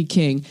 I'm going to be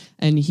king.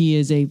 And he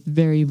is a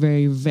very,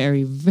 very,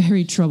 very,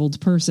 very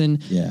troubled person.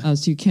 Yeah.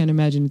 So you can't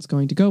imagine it's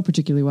going to go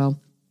particularly well.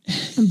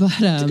 But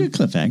it's a good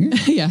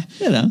cliffhanger. Yeah.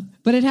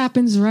 But it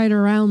happens right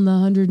around the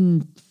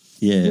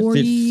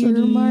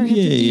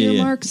 40-year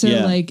mark.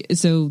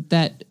 So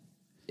that,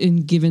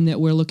 and given that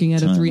we're looking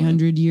at a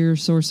 300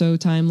 years or so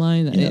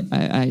timeline,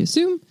 I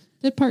assume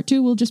that part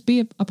 2 will just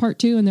be a part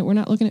 2, and that we're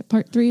not looking at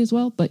part 3 as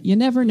well. But you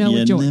never know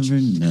with George.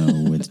 You never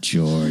know with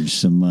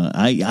George.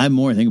 I'm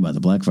more thinking about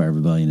the Blackfire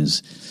Rebellion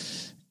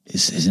is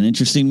an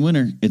interesting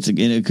winner.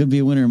 It could be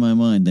a winner in my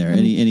mind there.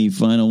 Any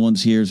final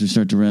ones here as we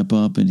start to wrap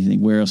up?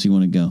 Anything? Where else you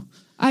want to go?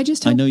 I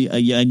know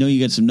you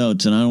got some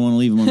notes, and I don't want to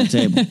leave them on the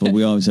table, but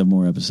we always have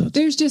more episodes.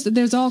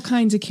 There's all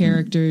kinds of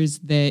characters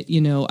that,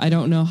 I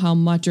don't know how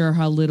much or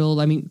how little.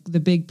 The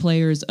big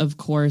players, of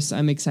course,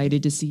 I'm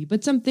excited to see,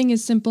 but something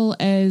as simple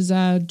as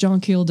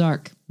Jonquil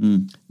Dark,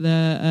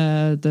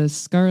 the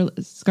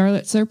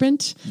Scarlet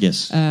Serpent.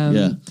 Yes.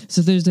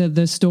 So there's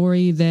the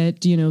story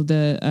that,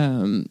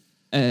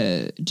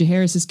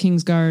 Jaehaerys'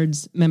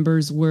 Kingsguard's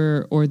members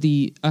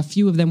a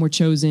few of them were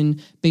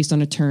chosen based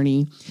on a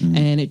tourney,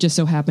 and it just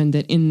so happened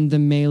that in the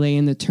melee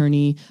in the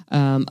tourney,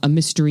 a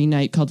mystery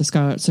knight called the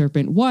Scarlet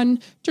Serpent won.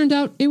 Turned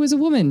out it was a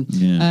woman.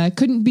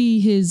 Couldn't be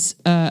his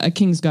a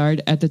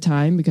Kingsguard at the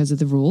time because of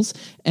the rules,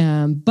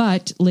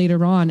 but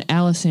later on,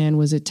 Alysanne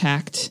was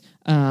attacked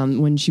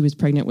when she was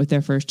pregnant with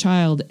their first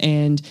child.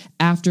 And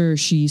after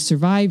she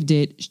survived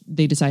it,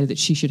 they decided that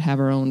she should have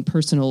her own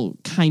personal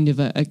kind of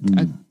a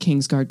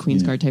Kingsguard,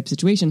 Queensguard type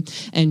situation.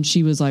 And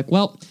she was like,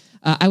 well,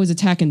 I was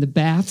attacking the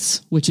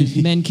baths, which is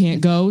men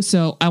can't go.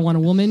 So I want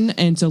a woman.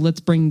 And so let's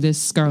bring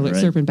this Scarlet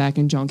Serpent back.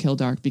 And Jonquil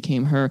Dark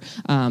became her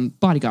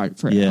bodyguard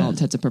for all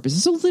intents and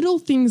purposes. So little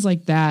things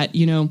like that,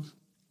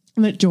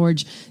 that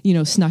George,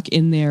 snuck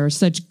in there,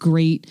 such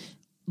great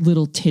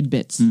little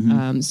tidbits.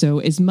 So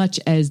as much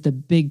as the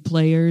big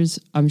players,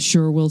 I'm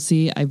sure we'll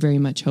see, I very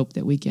much hope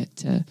that we get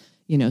to,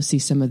 see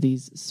some of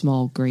these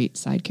small, great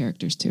side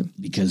characters too.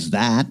 Because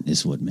that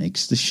is what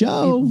makes the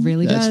show. It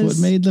really does. That's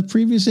what made the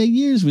previous 8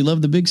 years. We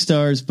love the big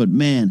stars, but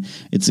man,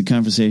 it's the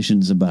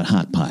conversations about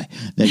hot pie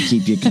that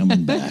keep you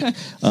coming back.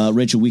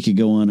 Rachel, we could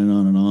go on and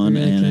on and on,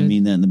 really and I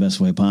mean that in the best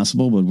way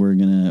possible, but we're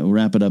going to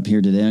wrap it up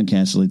here today on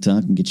Casterly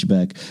Talk and get you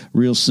back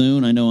real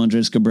soon. I know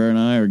Andres Cabrera and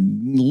I are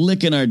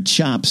licking our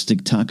chops to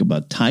talk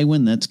about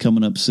Tywin. That's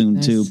coming up soon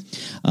too.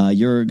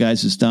 Your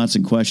guys' thoughts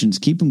and questions,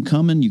 keep them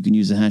coming. You can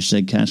use the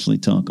hashtag Casterly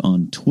Talk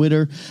on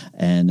Twitter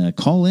and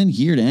call in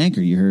here to Anchor.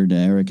 You heard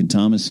Eric and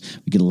Thomas.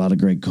 We get a lot of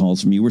great calls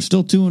from you. We're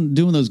still doing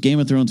those Game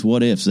of Thrones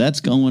what ifs.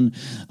 That's going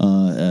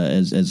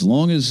as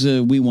long as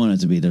we want it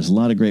to be. There's a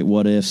lot of great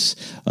what ifs.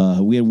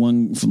 We had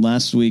one from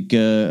last week.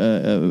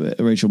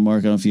 Rachel, Mark,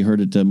 I don't know if you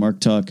heard it. Mark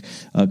Talk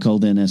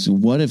called in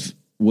asking, what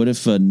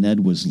if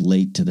Ned was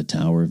late to the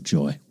Tower of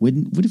Joy?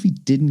 What if he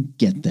didn't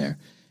get there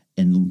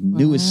and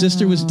knew his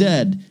sister was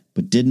dead,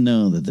 but didn't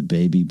know that the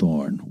baby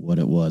born, what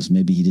it was?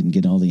 Maybe he didn't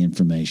get all the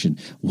information.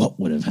 What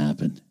would have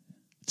happened?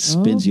 It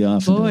spins you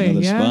off into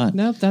another spot.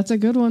 Nope, that's a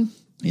good one.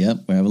 Yep,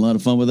 we're having a lot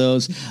of fun with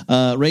those.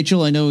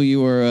 Rachel, I know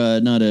you were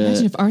not a...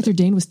 Imagine if Arthur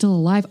Dane was still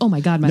alive. Oh, my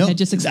God, my head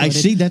just exploded. I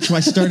see. That's why I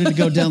started to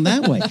go down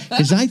that way.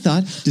 Because I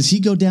thought, does he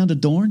go down to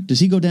Dorne?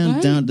 Does he go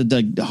down to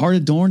the heart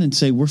of Dorne and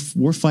say, we're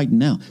fighting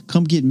now?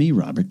 Come get me,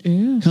 Robert.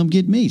 Yeah. Come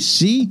get me.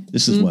 See?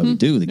 This is why we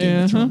do the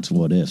Game of Thrones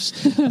what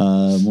ifs.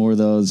 More of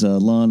those.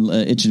 Lon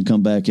itching to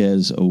come back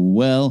as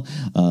well.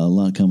 A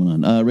lot coming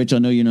on. Rachel, I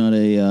know you're not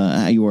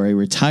you are a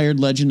retired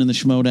legend in the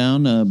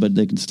Schmodown, but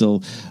they can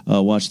still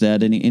watch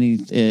that.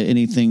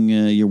 Anything anything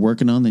you're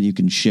working on that you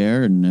can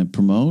share and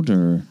promote?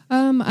 Or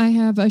I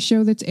have a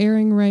show that's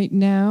airing right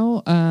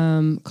now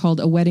called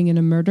A Wedding and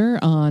a Murder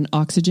on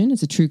Oxygen.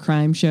 It's a true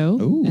crime show.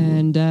 Ooh.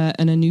 And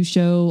a new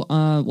show,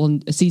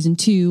 season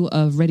 2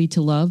 of Ready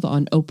to Love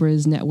on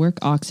Oprah's network,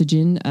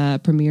 Oxygen,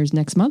 premieres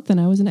next month. And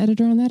I was an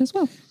editor on that as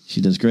well. She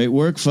does great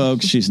work,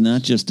 folks. She's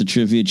not just a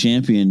trivia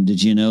champion.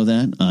 Did you know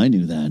that? I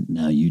knew that.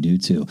 Now you do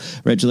too.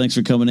 Rachel, thanks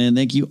for coming in.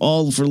 Thank you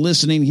all for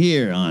listening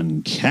here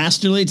on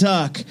Casterly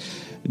Talk.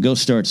 Go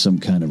start some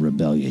kind of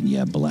rebellion,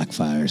 yeah,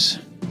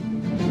 Blackfires.